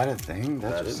 is that a thing?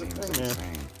 That just is a seems thing,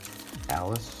 insane.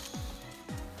 Alice.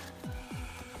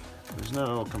 There's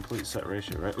no complete set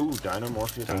ratio, right? Ooh,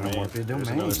 Dynamorphia Domain. Dynamorphia There's Domain.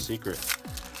 another secret.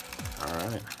 All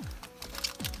right.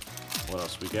 What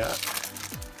else we got?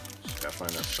 Just gotta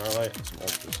find that Starlight and some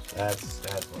ultras. That's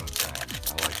what I'm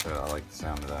saying. I like the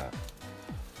sound of that.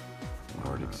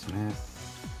 Nordic Smith.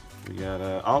 We got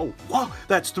oh, wow,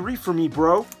 that's 3 for me,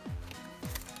 bro.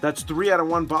 That's 3 out of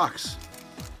 1 box.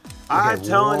 I'm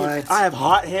telling you, I have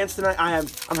hot hands tonight. I'm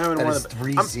having that one is of the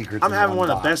 3 secrets. I'm having one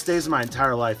of box. the best days of my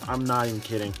entire life. I'm not even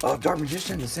kidding. Oh, Dark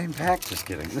Magician, the same pack. Just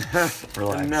kidding.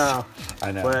 Relax. No,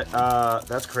 I know. But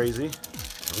that's crazy.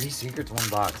 3 secrets, 1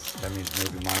 box. That means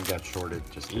maybe mine got shorted.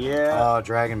 Just kidding. Yeah. Oh,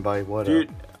 Dragon Bite. What Dude,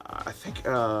 up? I think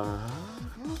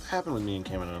what happened with me and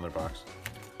came in another box.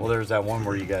 Well, there's that one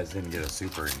where you guys didn't get a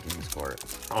super in King's Court.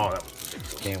 Oh, that was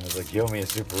ridiculous. Cam was like, "Give me a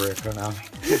super rare Konami."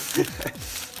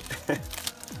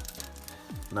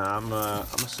 Nah, I'm gonna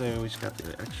say we just got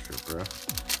the extra, bro.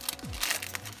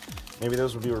 Maybe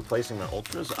those would be replacing my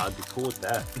ultras. I'd be cool with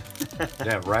that.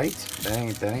 Yeah, right? That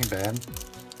ain't bad.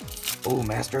 Oh,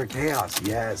 Master of Chaos,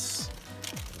 yes.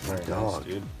 Very dog.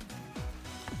 nice, dude.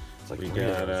 It's like We 3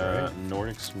 got of those, right?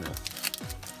 Nordic Smith.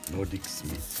 Nordic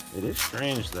Smith. It is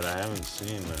strange that I haven't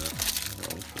seen the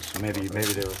ultras. Maybe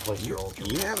they replaced your ultra.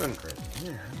 You haven't.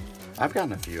 Yeah. I've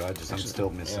gotten a few. I'm still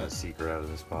missing yeah. a secret out of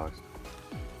this box.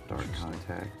 Dark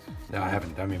Contact. No, I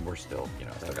haven't. I mean, we're still,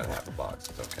 still got half a box.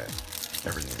 It's okay.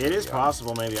 Everything. It is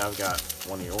possible. Maybe I've got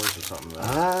one of yours or something.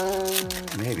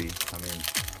 Maybe. I mean,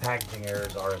 packaging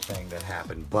errors are a thing that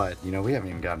happen, but we haven't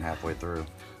even gotten halfway through.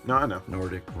 No, I know.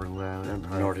 Nordic Relic.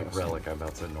 Nordic Relic. I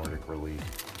about said Nordic Relief.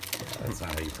 That's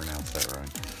not how you pronounce that, right?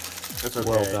 It's okay.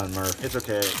 Well done, Murph. It's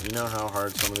okay. You know how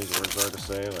hard some of these words are to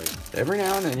say? Like, every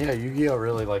now and then, yeah, Yu-Gi-Oh!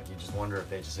 Really, you just wonder if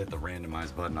they just hit the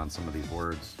randomize button on some of these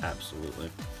words. absolutely.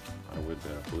 I would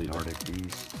believe Nordic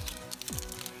Beast.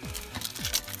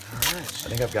 Alright. I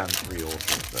think I've gotten 3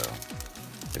 ultras, though.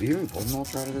 Have you even pulled an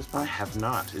ultra out of this I box? have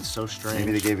not. It's so strange.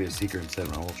 Maybe they gave you a secret instead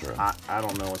of an ultra. I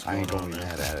don't know what's I going ain't on gonna be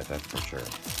there. mad at it, that's for sure.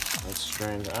 That's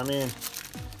strange. I mean,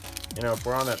 if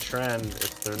we're on that trend,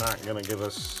 if they're not going to give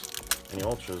us any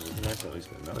ultras, it'd be nice to at least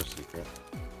get another secret.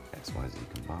 XYZ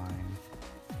combine.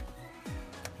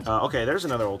 Okay, there's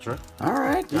another ultra.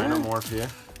 Alright, yeah. Dynamorphia.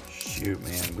 Shoot,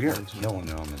 man. We are killing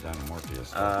it on the Dynamorphia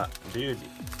stuff. Dude.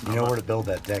 You know where to build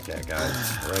that deck at, guys.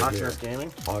 Right here. Hawksness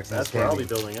Gaming? Hawksness That's where I'll be Gaming.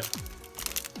 building it.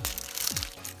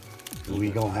 We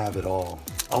gonna have it all.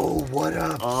 Oh, what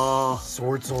up? Oh,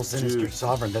 Sword Soul Sinister dude.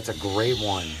 Sovereign. That's a great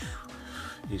one.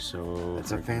 he's so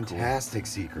That's a freaking fantastic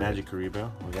secret. cool. Magic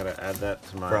Karibo. We gotta add that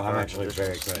to my. Bro, I'm Dark actually Magician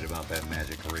very stuff. excited about that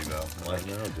Magic Karibo. I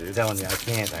know, dude. I'm telling you, I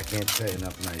can't say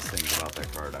enough nice things about that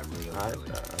card. I I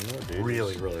know, dude.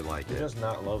 really like Who it. does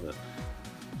not love it?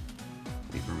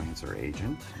 Libromancer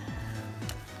Agent.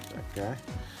 That guy.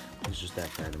 He's just that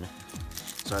guy to me.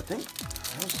 So I think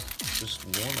that was just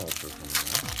one ultra from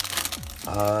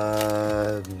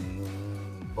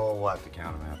Well, we'll have to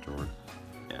count them afterward. me.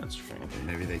 Yeah, it's strange.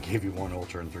 Maybe they gave you 1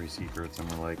 ultra and 3 secrets, and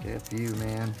we're like, F you,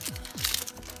 man.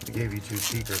 We gave you 2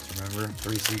 secrets, remember?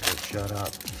 3 secrets, shut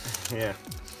up. Yeah.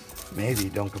 Maybe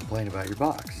don't complain about your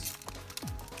box.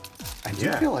 I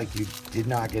do feel like you did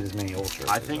not get as many ultras.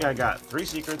 I think I got 3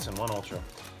 secrets and 1 ultra.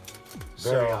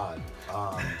 Very So,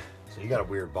 odd. So you got a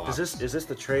weird box. is this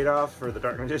the trade-off for the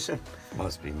Dark Magician?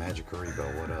 Must be Magic Karibo.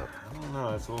 What up? I don't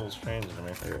know. It's a little strange to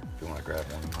me. Here, do you want to grab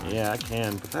one? Yeah, I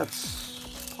can, but that's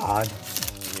Odd.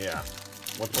 yeah.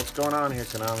 What's going on here,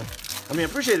 Konami? I mean, I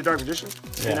appreciate the Dark Magician.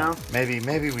 You know. Maybe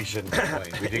we shouldn't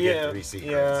complain. We did get 3 secrets.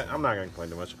 Yeah, I'm not gonna complain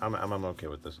too much. I'm okay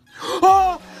with this.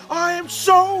 Oh, I am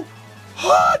so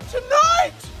hot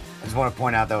tonight. I just want to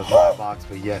point out that was my box,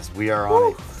 but yes, we are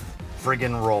on a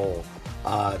friggin' roll.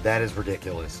 That is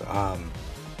ridiculous. Thank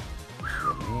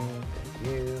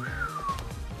you.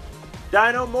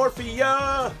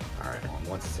 Dynamorphia. All right,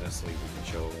 once it's in a sleep, we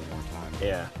can show it one more time.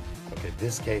 Yeah, Okay,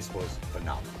 this case was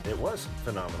phenomenal. it was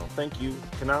phenomenal. Thank you,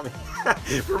 Konami,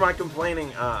 for my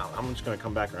complaining. I'm just gonna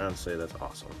come back around and say that's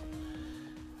awesome.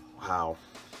 Wow.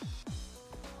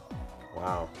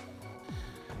 Wow.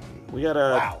 We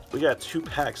got 2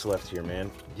 packs left here, man.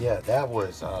 Yeah, that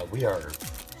was. We are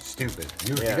stupid.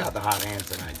 You got the hot hand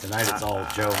tonight. Tonight it's all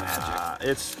Joe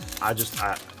Magic.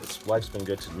 Life's been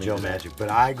good to me. Joe today. Magic, but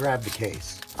I grabbed the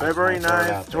case. February I just wanna throw it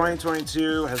 9th, out there.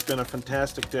 2022 has been a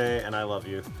fantastic day, and I love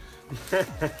you.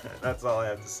 That's all I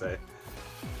have to say.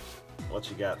 What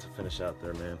you got to finish out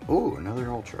there, man? Ooh, another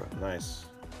ultra. Nice.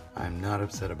 I'm not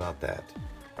upset about that.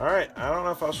 All right, I don't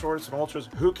know if I'll short some ultras.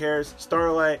 Who cares?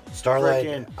 Starlight,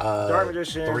 Starlight, Dark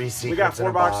Magician. 3 secrets We got 4 in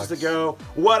a boxes box. to go.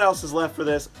 What else is left for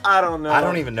this? I don't know. I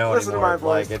don't even know Listen anymore. to my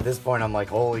voice. Like at this point, I'm like,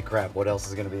 holy crap, what else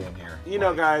is gonna be in here? You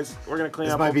know, guys, we're gonna clean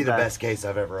this up. This might be the back. best case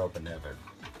I've ever opened ever.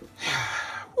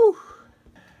 Whew.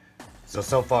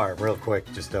 So far, real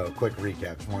quick, just a quick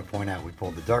recap. Just want to point out, we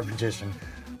pulled the Dark Magician,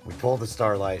 we pulled the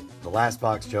Starlight. The last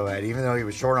box Joe had, even though he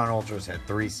was short on ultras, had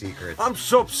 3 secrets. I'm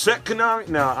so upset, Konami.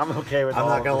 No, I'm okay with. I'm all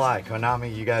not of gonna this. lie,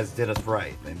 Konami, you guys did us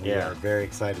right, and we are very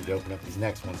excited to open up these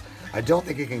next ones. I don't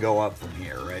think it can go up from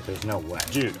here, right? There's no way.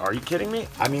 Dude, are you kidding me?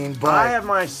 I mean, but I have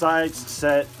my sights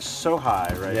set so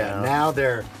high right now. yeah, now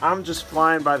they're I'm just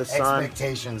flying by the sun.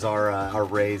 expectations are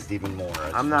raised even more.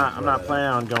 I'm not planning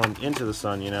on going into the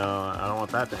sun. You know, I don't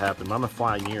want that to happen. But I'm gonna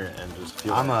fly near it and just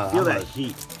feel that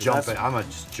heat. I'm gonna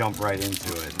just jump right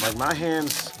into it. Like my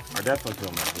hands are definitely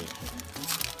feeling that heat.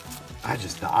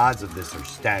 The odds of this are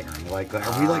staggering. Like,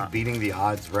 are we like beating the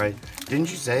odds, right?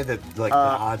 Didn't you say that like the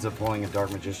odds of pulling a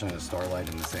Dark Magician and a Starlight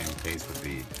in the same case would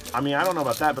be? I mean, I don't know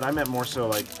about that, but I meant more so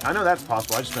like, I know that's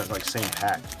possible. I just meant like same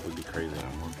pack would be crazy.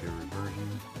 More favorite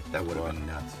version. That would have been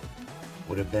nuts.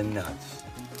 Would have been nuts.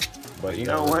 But you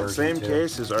know what? Same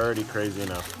case is already crazy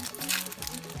enough.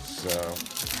 So.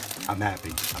 I'm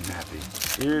happy. I'm happy.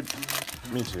 Dude,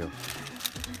 me too.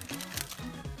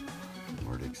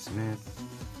 Nordic Smith.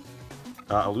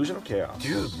 Illusion of Chaos.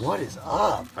 Dude, what is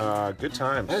up? Good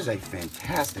times. That is a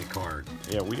fantastic card.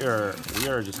 Yeah, we are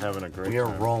just having a great time. We are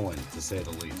rolling, to say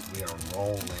the least. We are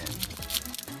rolling.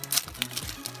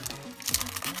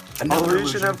 Another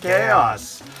Illusion of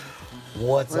Chaos.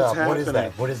 What's up? happening? What is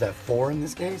that? What is that? 4 in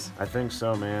this case? I think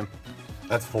so, man.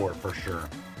 That's 4 for sure.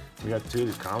 We got 2 of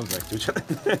these commons next to each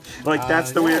other. Like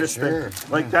that's the weirdest thing.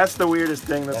 Like that's the weirdest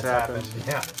thing that's happened.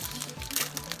 Yeah.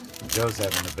 Joe's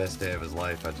having the best day of his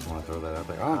life. I just want to throw that out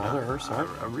there. Oh, another Ursa.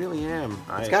 I really am.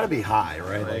 It's got to be high,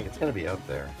 right? Like it's got to be up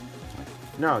there.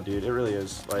 No, dude, it really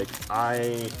is. Like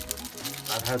I've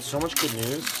had so much good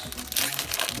news.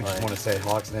 We just want to say,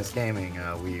 Hawks Nest Gaming,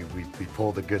 we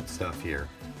pulled the good stuff here.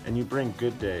 And you bring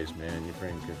good days, man. You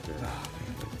bring good days.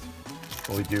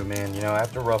 Well, we do, man. You know,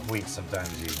 after rough weeks,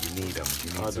 sometimes you need them.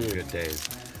 You need some dude. good days.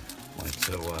 Like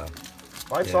so.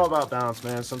 Life's all about balance,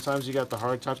 man. Sometimes you got the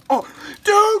hard times. Oh,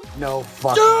 dude! No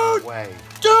fucking way.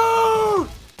 Dude!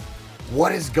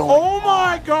 What is going on? Oh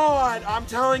my god! I'm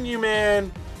telling you,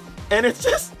 man. And it's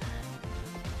just.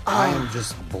 I am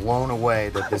just blown away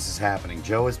that this is happening.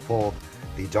 Joe has pulled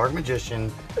the Dark Magician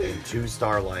and 2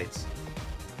 Starlights.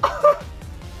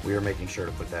 We are making sure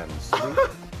to put that in the sleeve.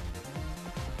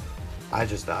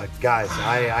 Guys,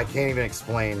 I can't even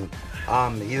explain.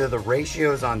 Either the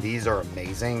ratios on these are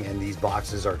amazing and these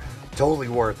boxes are totally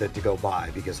worth it to go buy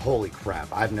because holy crap,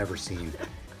 I've never seen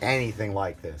anything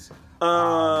like this.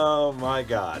 Oh my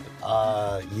god.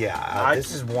 Yeah,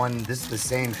 this is the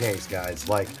same case, guys.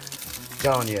 Like,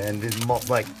 telling you, and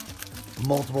like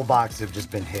multiple boxes have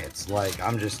just been hits. Like,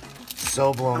 I'm just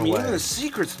so blown away. Even the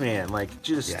secrets, man. Like,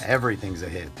 just yeah, everything's a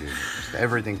hit, dude. Just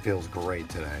everything feels great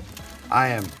today. I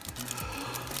am.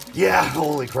 Yeah,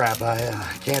 holy crap. I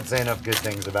can't say enough good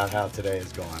things about how today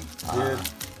is going. Dude,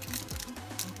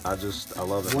 I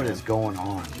love it. What man. is going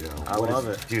on, Joe? I love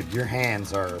it. Dude, your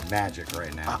hands are magic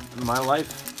right now. My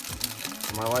life's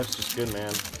just good,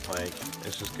 man. Like,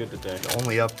 it's just good today.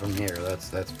 Only up from here,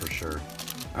 that's for sure.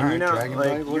 And you know, Dragon like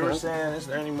Bite, you were saying, is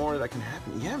there any more that can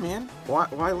happen? Yeah, man.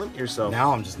 Why limit yourself?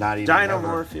 Now I'm just not even.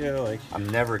 Dynamorph, yeah, like. I'm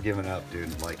never giving up,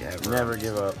 dude. Like ever. Never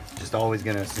give up. Just always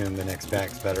gonna assume the next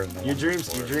pack's better than the Your one dreams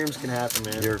before. can happen,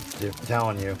 man. You're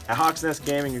telling you. At Hawks Nest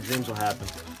Gaming, your dreams will happen.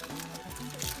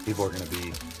 People are gonna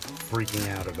be freaking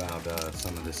out about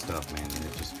some of this stuff, man. And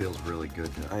it just feels really good.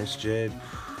 Ice Jade.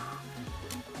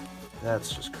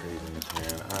 That's just craziness,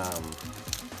 man.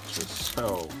 Just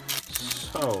so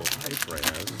hyped right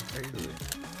now. This is crazy.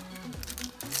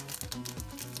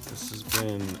 This has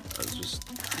been a just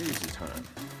crazy time.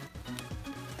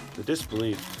 The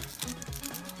disbelief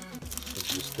was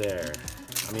just there.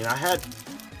 I mean, I had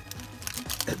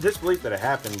disbelief that it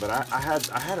happened, but I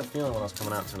had a feeling when I was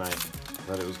coming out tonight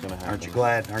that it was gonna happen. Aren't you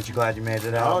glad? Aren't you glad you made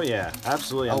it out? Oh yeah,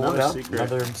 absolutely. Oh, Another what up? secret.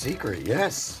 Another secret.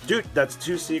 Yes. Dude, that's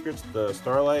 2 secrets. The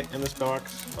Starlight in this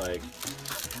box. Like,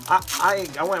 I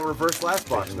went reverse last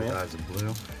box, Vision with man. eyes of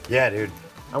blue. Yeah, dude.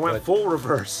 I went full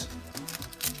reverse.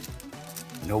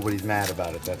 Nobody's mad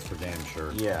about it. That's for damn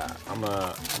sure. Yeah, I'm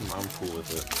cool with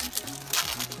it.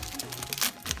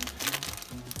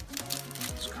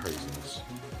 It's craziness.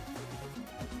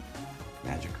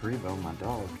 Magic Karibo, my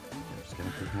dog. They're just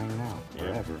gonna keep hanging out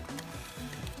forever.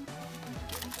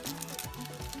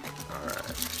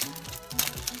 Alright.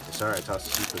 Sorry I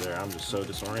tossed the keeper there. I'm just so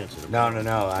disoriented. No.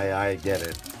 I get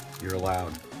it. You're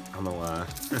allowed. I'm allowed.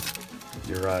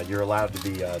 You're allowed to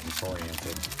be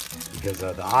disoriented because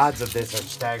the odds of this are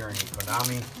staggering.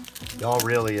 Konami, y'all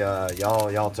really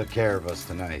y'all took care of us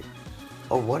tonight.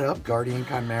 Oh, what up, Guardian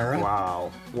Chimera?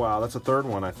 Wow. Wow, that's a third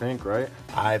one, I think, right?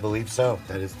 I believe so.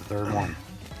 That is the third one.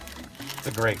 It's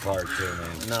a great card too,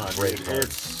 man. No, great dude, card.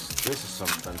 this is some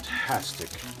fantastic.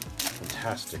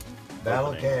 Battle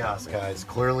opening. Chaos, guys.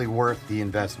 Clearly worth the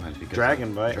investment because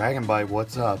Dragon Bite. Dragon Bite,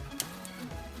 what's up?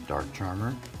 Dark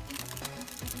Charmer.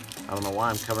 I don't know why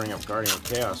I'm covering up Guardian of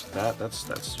Chaos. That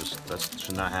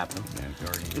should not happen. Man,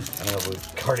 Guardian. I don't know,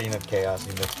 Guardian of Chaos.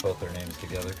 You mixed both their names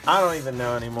together. I don't even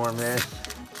know anymore, man.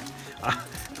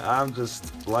 I'm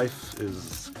just, life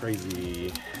is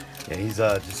crazy. Yeah, he's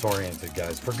disoriented,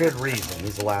 guys, for good reason.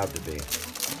 He's allowed to be.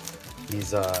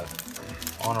 He's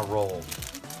on a roll.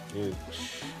 You're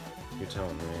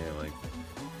telling me, like.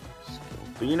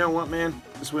 But you know what, man?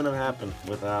 This wouldn't have happened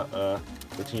without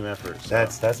the team effort. So.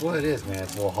 That's what it is, man.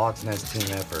 It's a little Hawks Nest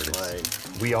team effort. Like,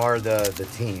 we are the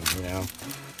team, you know.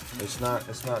 It's not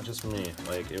just me.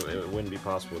 Like it wouldn't be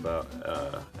possible without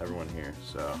everyone here.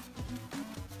 So,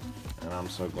 and I'm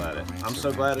so glad it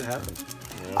happened.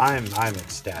 You know? I'm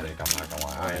ecstatic. I'm not gonna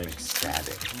lie. I am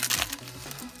ecstatic.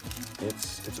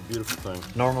 It's a beautiful thing.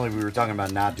 Normally we were talking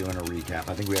about not doing a recap.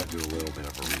 I think we have to do a little bit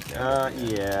of a recap.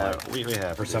 Yeah, like, we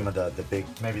have for some of the big,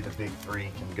 maybe the big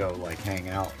three can go like hang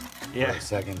out for a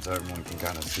second so everyone can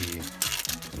kind of see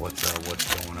what's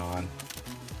going on.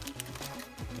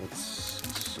 It's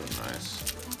so nice.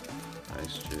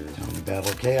 Nice, dude. Tony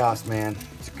Battle Chaos, man.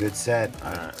 It's a good set.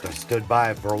 I stood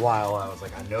by it for a while. I was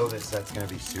like, I know this set's gonna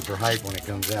be super hype when it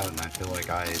comes out, and I feel like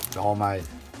Tomias.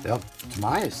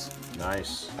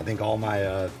 Nice. I think all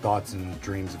my thoughts and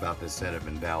dreams about this set have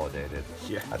been validated.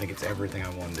 Yeah. I think it's everything I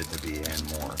wanted it to be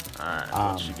and more. Alright,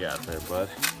 what you got there, bud?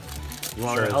 You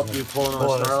want sure me to help you pull in on a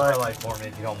the Starlight? Starlight for me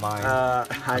if you don't mind.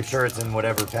 I'm sure it's in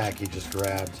whatever pack he just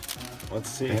grabbed. Let's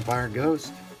see. Vampire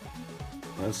Ghost.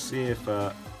 Let's see if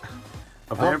a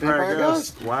Vampire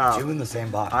Ghost. Wow. Two in the same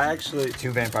box. I actually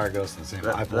two Vampire Ghosts in the same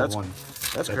box. I pulled one.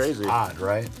 That's crazy. Odd,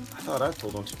 right? I thought I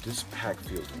pulled one too. This pack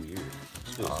feels weird.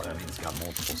 Oh, that means it's got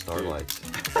multiple Starlights.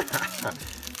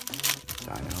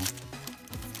 I know.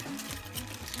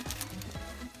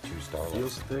 Two Starlights.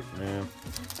 Feels thick, man.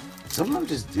 Some of them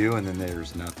just do, and then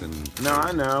there's nothing. No,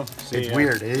 I know. See, it's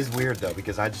weird. It is weird, though,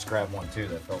 because I just grabbed one, too,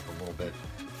 that felt a little bit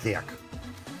thick.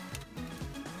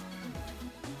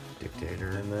 Dictator.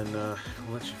 And then, we'll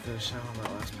let you finish out on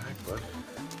that last pack, bud.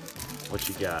 What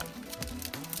you got?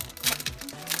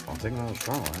 I'll take another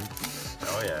Starlight.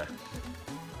 Oh, yeah.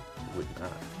 Would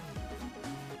not.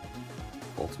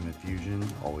 Ultimate Fusion,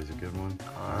 always a good one.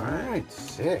 Alright,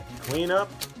 sick. Clean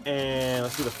up, and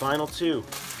let's do the final two.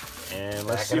 And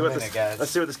let's see what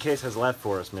this case has left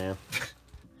for us, man.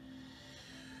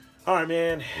 Alright,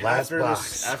 man.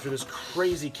 After this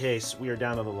crazy case, we are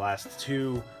down to the last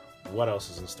two. What else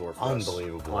is in store for us?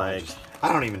 Unbelievable. Like,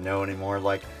 I don't even know anymore.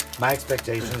 Like, my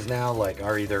expectations now, like,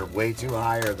 are either way too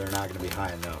high or they're not going to be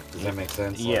high enough. Does that make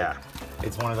sense? Yeah. Like,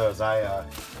 it's one of those, I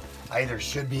either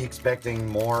should be expecting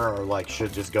more or, like,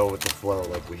 should just go with the flow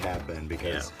like we have been.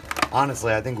 Because,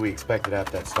 honestly, I think we expected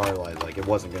after that Starlight, like, it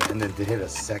wasn't going to. And then to hit a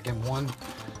second one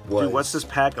was... Dude, what's this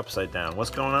pack upside down? What's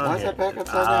going on Why here? is that pack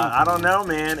upside down? I don't know,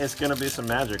 man. It's going to be some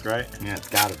magic, right? Yeah, it's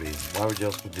got to be. Why would you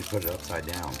else put it upside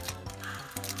down?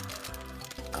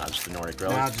 Just a Nordic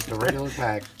relic. No, just a regular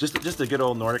pack. just a good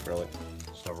old Nordic relic.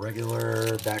 Just a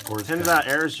regular backwards. Turns out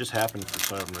errors just happen for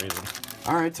some reason.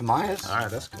 All right, Tomias. All right,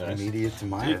 that's nice. Immediate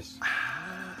Tomias.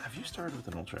 Have you started with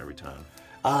an ultra every time?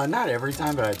 Not every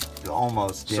time, but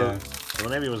almost. Yeah. So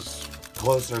maybe it was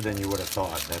closer than you would have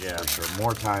thought. That's for sure.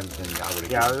 More times than I would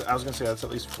have. Yeah, I was gonna say that's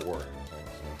at least 4. So.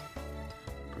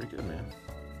 Pretty good, man.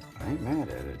 I ain't mad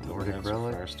at it. Nordic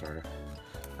relic. Fire starter.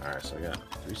 All right, so I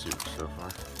got 3 supers so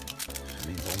far.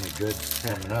 Means only good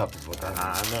coming up is what that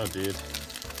means. I know, dude.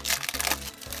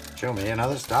 Show me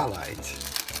another Starlight.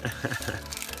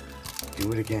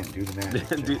 Do it again. Do the magic.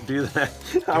 do that.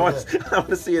 I want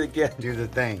to see it again. Do the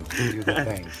thing. Do the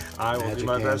thing. I will do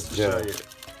my best to show you.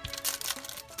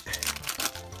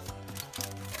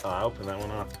 Oh, I opened that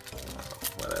one up.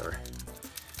 Oh, whatever.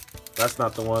 That's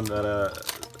not the one that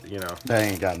you know. That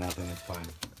ain't got nothing. It's fine.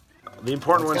 The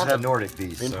important ones have the Nordic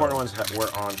piece. The important ones were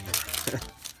on here.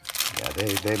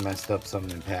 Yeah, they messed up something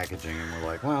in packaging, and we're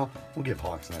like, well, we'll give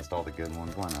Hawks Nest all the good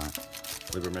ones. Why not?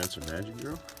 Libermancer Magic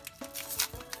Girl.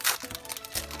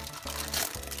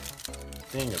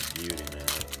 Thing of beauty, man.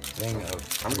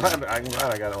 I'm glad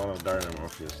I got one of Dark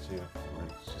Morpheus too.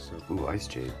 Like, she's so cool. Ooh, Ice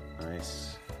Jade.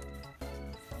 Nice.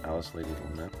 Alice Lady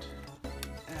Lament.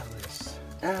 Alice.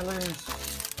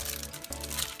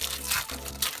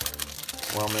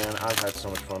 Well, man, I've had so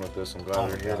much fun with this. I'm glad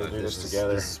we're here to do this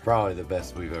together. This is probably the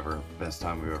best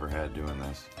time we've ever had doing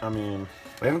this. I mean,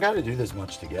 we haven't got to do this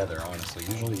much together, honestly.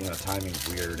 Usually, you know, timing's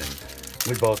weird, and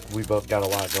we both got a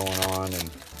lot going on, and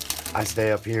I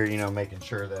stay up here, you know, making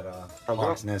sure that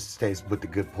Foxness stays with the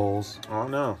good pulls. Oh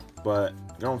no, but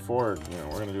going forward, you know,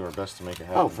 we're gonna do our best to make it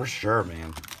happen. Oh, for sure,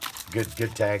 man.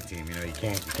 Good tag team. You know, you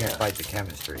can't fight the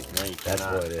chemistry. No, you cannot. That's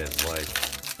what it is. Like,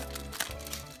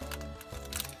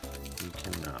 you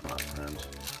cannot, my friend.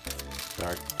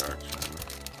 Dark China.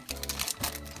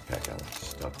 That guy was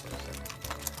stuck there.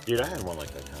 Dude, I had one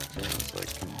like that kind of too. It's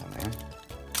like, come on, man.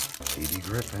 D.D.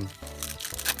 Griffin.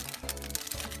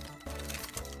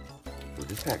 Ooh,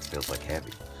 this pack feels like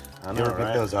heavy. I know, you ever right?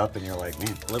 pick those up and you're like,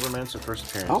 man. Libermancer first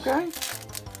appearance. Okay.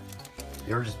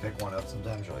 You ever just pick one up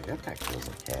sometimes? You're like, that pack feels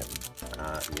like heavy.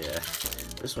 Yeah.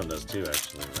 This one does too,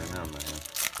 actually, right now in my hand.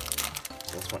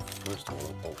 That's my first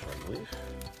ultra, I believe.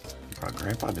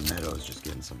 Grandpa DeMeadow is just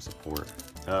getting some support.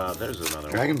 There's another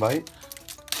Dragon Bite?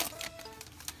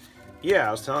 Yeah,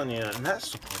 I was telling you, and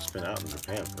that's supposed to been out in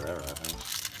Japan forever, I think.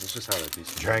 It's just how they do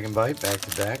stuff. Dragon Bite, back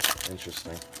to back.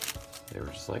 Interesting. They were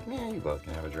just like, man, you both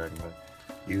can have a Dragon Bite.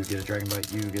 You get a Dragon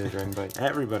Bite, you get a Dragon Bite.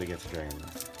 Everybody gets a Dragon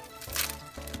Bite.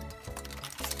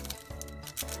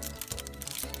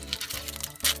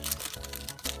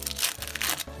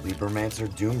 Libermancer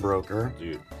Doombroker.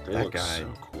 Dude, they that look guy,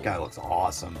 so cool. Guy looks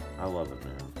awesome. I love it,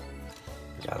 man.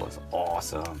 That guy looks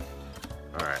awesome.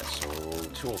 Alright, so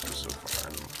 2 ultras so far.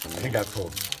 I think I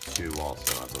pulled 2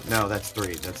 also. No, that's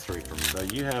 3. That's 3 for me. So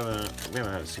we haven't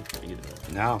had a secret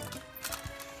either. No.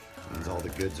 Means all the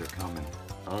goods are coming.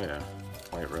 Oh yeah.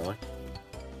 Wait, really?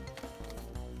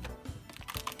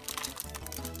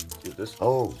 Dude, this.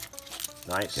 Oh.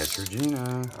 Nice.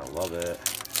 Ketragina. I love it.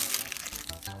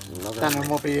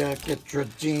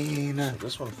 Ketragina.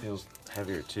 This one feels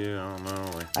heavier too. I don't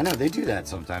know. Like, I know they do that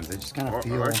sometimes. They just kind of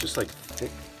feel. Or it's just like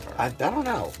thick. I don't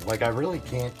know. Like I really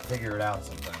can't figure it out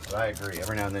sometimes. But I agree.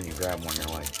 Every now and then you grab one, you're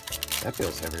like, that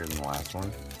feels heavier than the last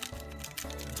one.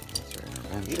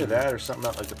 Either that or something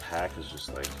about like the pack is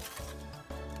just like,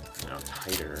 you know,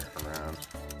 tighter around.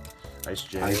 Ice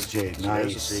Jade. Ice Jade, so nice.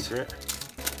 There's a secret.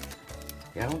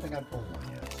 Yeah, I don't think I pulled one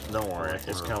yet. So don't worry,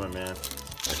 it's coming, man.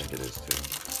 I think it is too.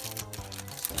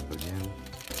 Again.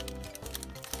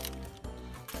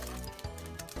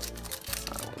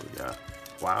 What do we got?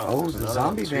 Wow. Oh, the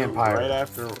zombie vampire. Right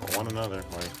after one another.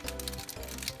 Like,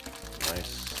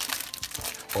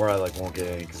 nice. Or I like won't get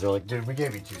any because they're like, dude, we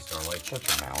gave you 2 Starlights. Shut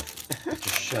your mouth.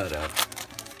 Just shut up.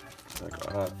 Like,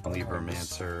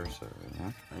 Libermancer. So,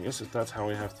 yeah. I guess if that's how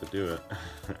we have to do it.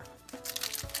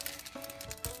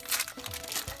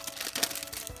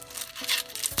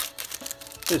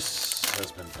 This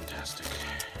has been fantastic.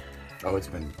 Oh, it's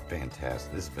been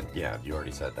fantastic. This has been, yeah, you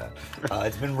already said that.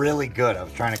 It's been really good. I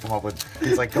was trying to come up with,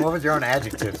 it's like, come up with your own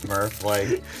adjectives, Murph. Like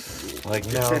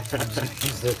no,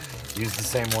 use the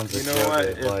same ones that you know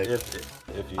what? Did. Like,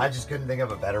 if you, I just couldn't think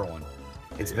of a better one.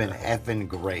 It's been effing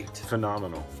great.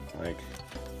 Phenomenal. Like,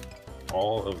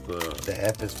 all of the... The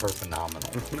F is for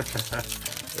phenomenal.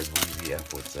 As Weezy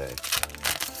F would say.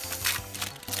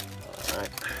 Alright.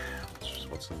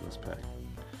 What's in this pack?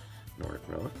 Nordic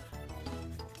Relic.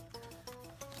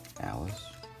 Alice.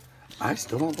 I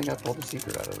still don't think I pulled a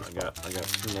secret out of this. I got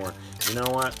 2 more. You know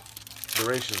what? The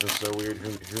race has been so weird.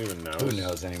 Who even knows? Who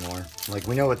knows anymore? Like,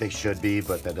 we know what they should be,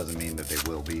 but that doesn't mean that they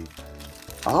will be.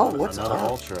 Oh, what's another up?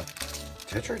 Ultra.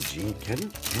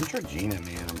 Ketragina,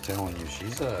 man, I'm telling you,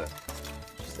 she's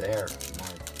there.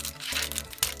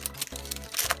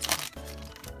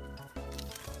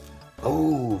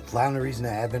 Oh, Flounderies and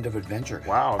the Advent of Adventure.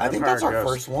 Wow, I think that's our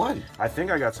first one. I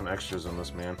think I got some extras in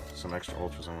this, man. Some extra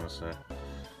ultras, I'm gonna say.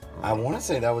 I want to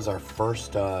say that was our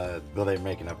first. Well, they're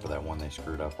making up for that one they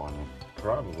screwed up on you.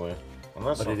 Probably.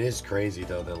 Unless it is crazy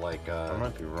though that like. I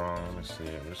might be wrong. Let me see.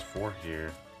 There's 4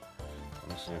 here. Let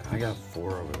me see. I got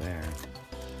 4 over there.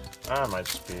 I might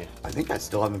just be. I think I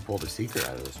still haven't pulled a secret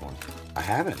out of this one. I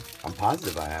haven't. I'm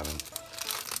positive I haven't.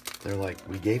 They're like,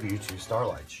 we gave you 2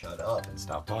 Starlights. Shut up and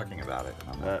stop talking about it.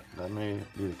 And that may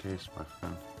be the case, my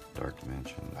friend. Dark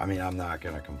Dimension. I mean, I'm not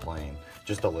gonna complain.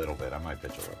 Just a little bit. I might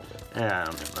bitch a little bit. Yeah,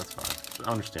 I mean, that's fine. It's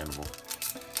understandable.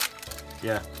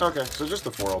 Yeah. Okay. So just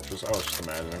the 4 ultras. I was just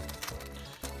imagining.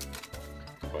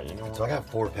 But you know what? So I got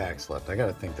 4 packs left. I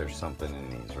gotta think there's something in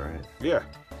these, right? Yeah.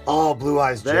 Oh, Blue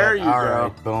Eyes Jet. There you go. All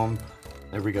right, boom.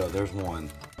 There we go. There's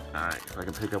one. Alright, if I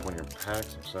can pick up one of your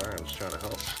packs, I'm sorry, I'm just trying to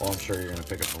help. Well, I'm sure you're gonna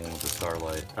pick up the one with the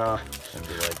Starlight. And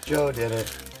be like, Joe did it.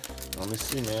 Let me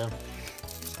see, man.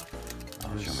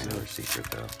 Oh, show me another secret,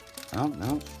 though. Oh,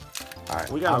 no. Alright,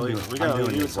 we gotta leave. We gotta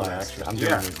leave you some last. extra. I'm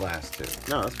doing these last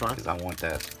 2. No, that's fine. Because I want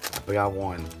that We got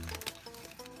one.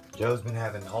 Joe's been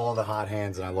having all the hot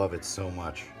hands, and I love it so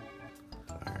much.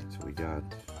 Alright, so we got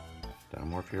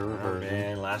Murph here reversion. Oh,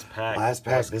 man, last pack. Last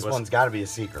pack. This one's got to be a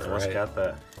secret, What's right? got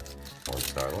that? Or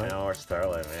Starlight. No, or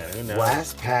Starlight, man. Who knows?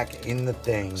 Last pack in the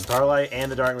thing. Starlight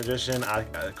and the Dark Magician.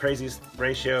 Craziest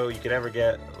ratio you could ever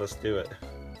get. Let's do it.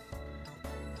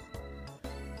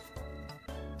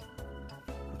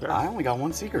 Okay. I only got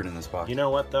one secret in this box. You know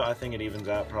what, though? I think it evens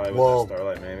out probably with that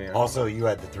Starlight, maybe. Also, you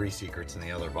had the 3 secrets in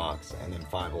the other box, and then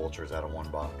 5 ultras out of one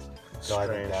box. So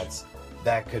Strange. I think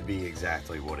that could be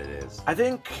exactly what it is. I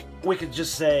think we could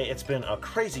just say it's been a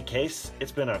crazy case.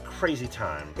 It's been a crazy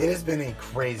time. It has been a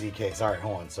crazy case. All right,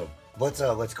 hold on. So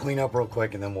let's clean up real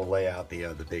quick, and then we'll lay out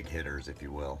the big hitters, if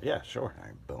you will. Yeah, sure. All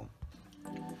right, boom.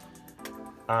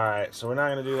 All right, so we're not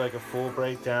gonna do like a full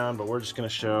breakdown, but we're just gonna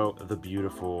show the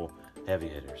beautiful heavy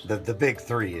hitters. The big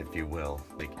 3, if you will.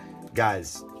 Like,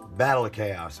 guys, Battle of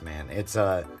Chaos, man. It's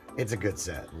a good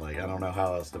set. Like, I don't know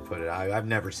how else to put it. I've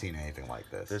never seen anything like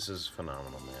this. This is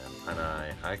phenomenal, man. And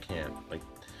I can't, like,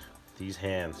 these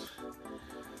hands.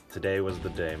 Today was the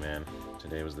day, man.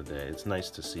 Today was the day. It's nice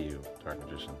to see you, Dark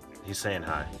Magician. He's saying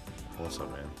hi. What's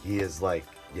up, man? He is like,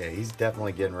 yeah, he's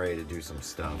definitely getting ready to do some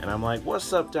stuff. And I'm like,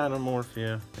 what's up,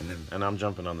 Dynamorphia? And I'm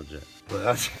jumping on the jet. But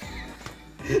I was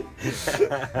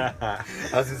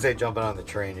gonna say jumping on the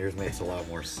train. Yours makes a lot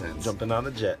more sense. Jumping on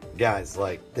the jet. Guys,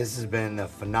 like, this has been a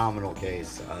phenomenal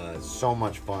case. So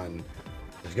much fun.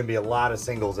 There's gonna be a lot of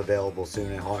singles available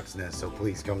soon at Hawk's Nest, so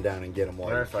please come down and get them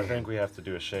while Murph, you can. I think we have to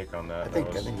do a shake on that. I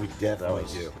think we definitely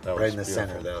do. Right in the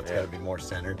center, though. It's got to be more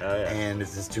centered. Oh, yeah. And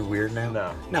is this too weird now?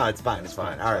 No. No, it's fine. It's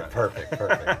fine. All right, perfect.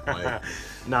 Like,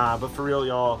 nah, but for real,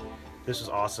 y'all, this was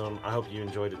awesome. I hope you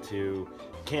enjoyed it too.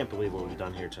 Can't believe what we've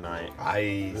done here tonight.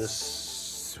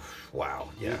 Wow.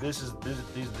 Yeah. These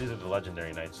are the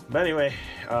legendary nights. But anyway,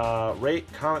 rate,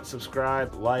 comment,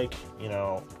 subscribe, like.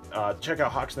 Check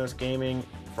out Hawk's Nest Gaming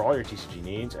for all your TCG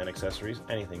needs and accessories.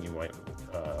 Anything you might.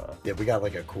 Yeah, we got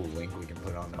like a cool link we can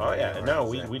put on. Oh yeah, no,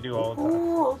 we do all the time.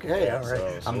 Ooh, okay, Yeah, all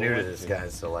right. so I'm new we'll to link this, to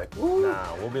guys. So like, ooh.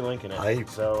 Nah, we'll be linking it. Hype.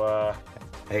 So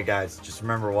hey guys, just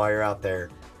remember while you're out there,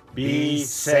 be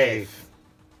safe.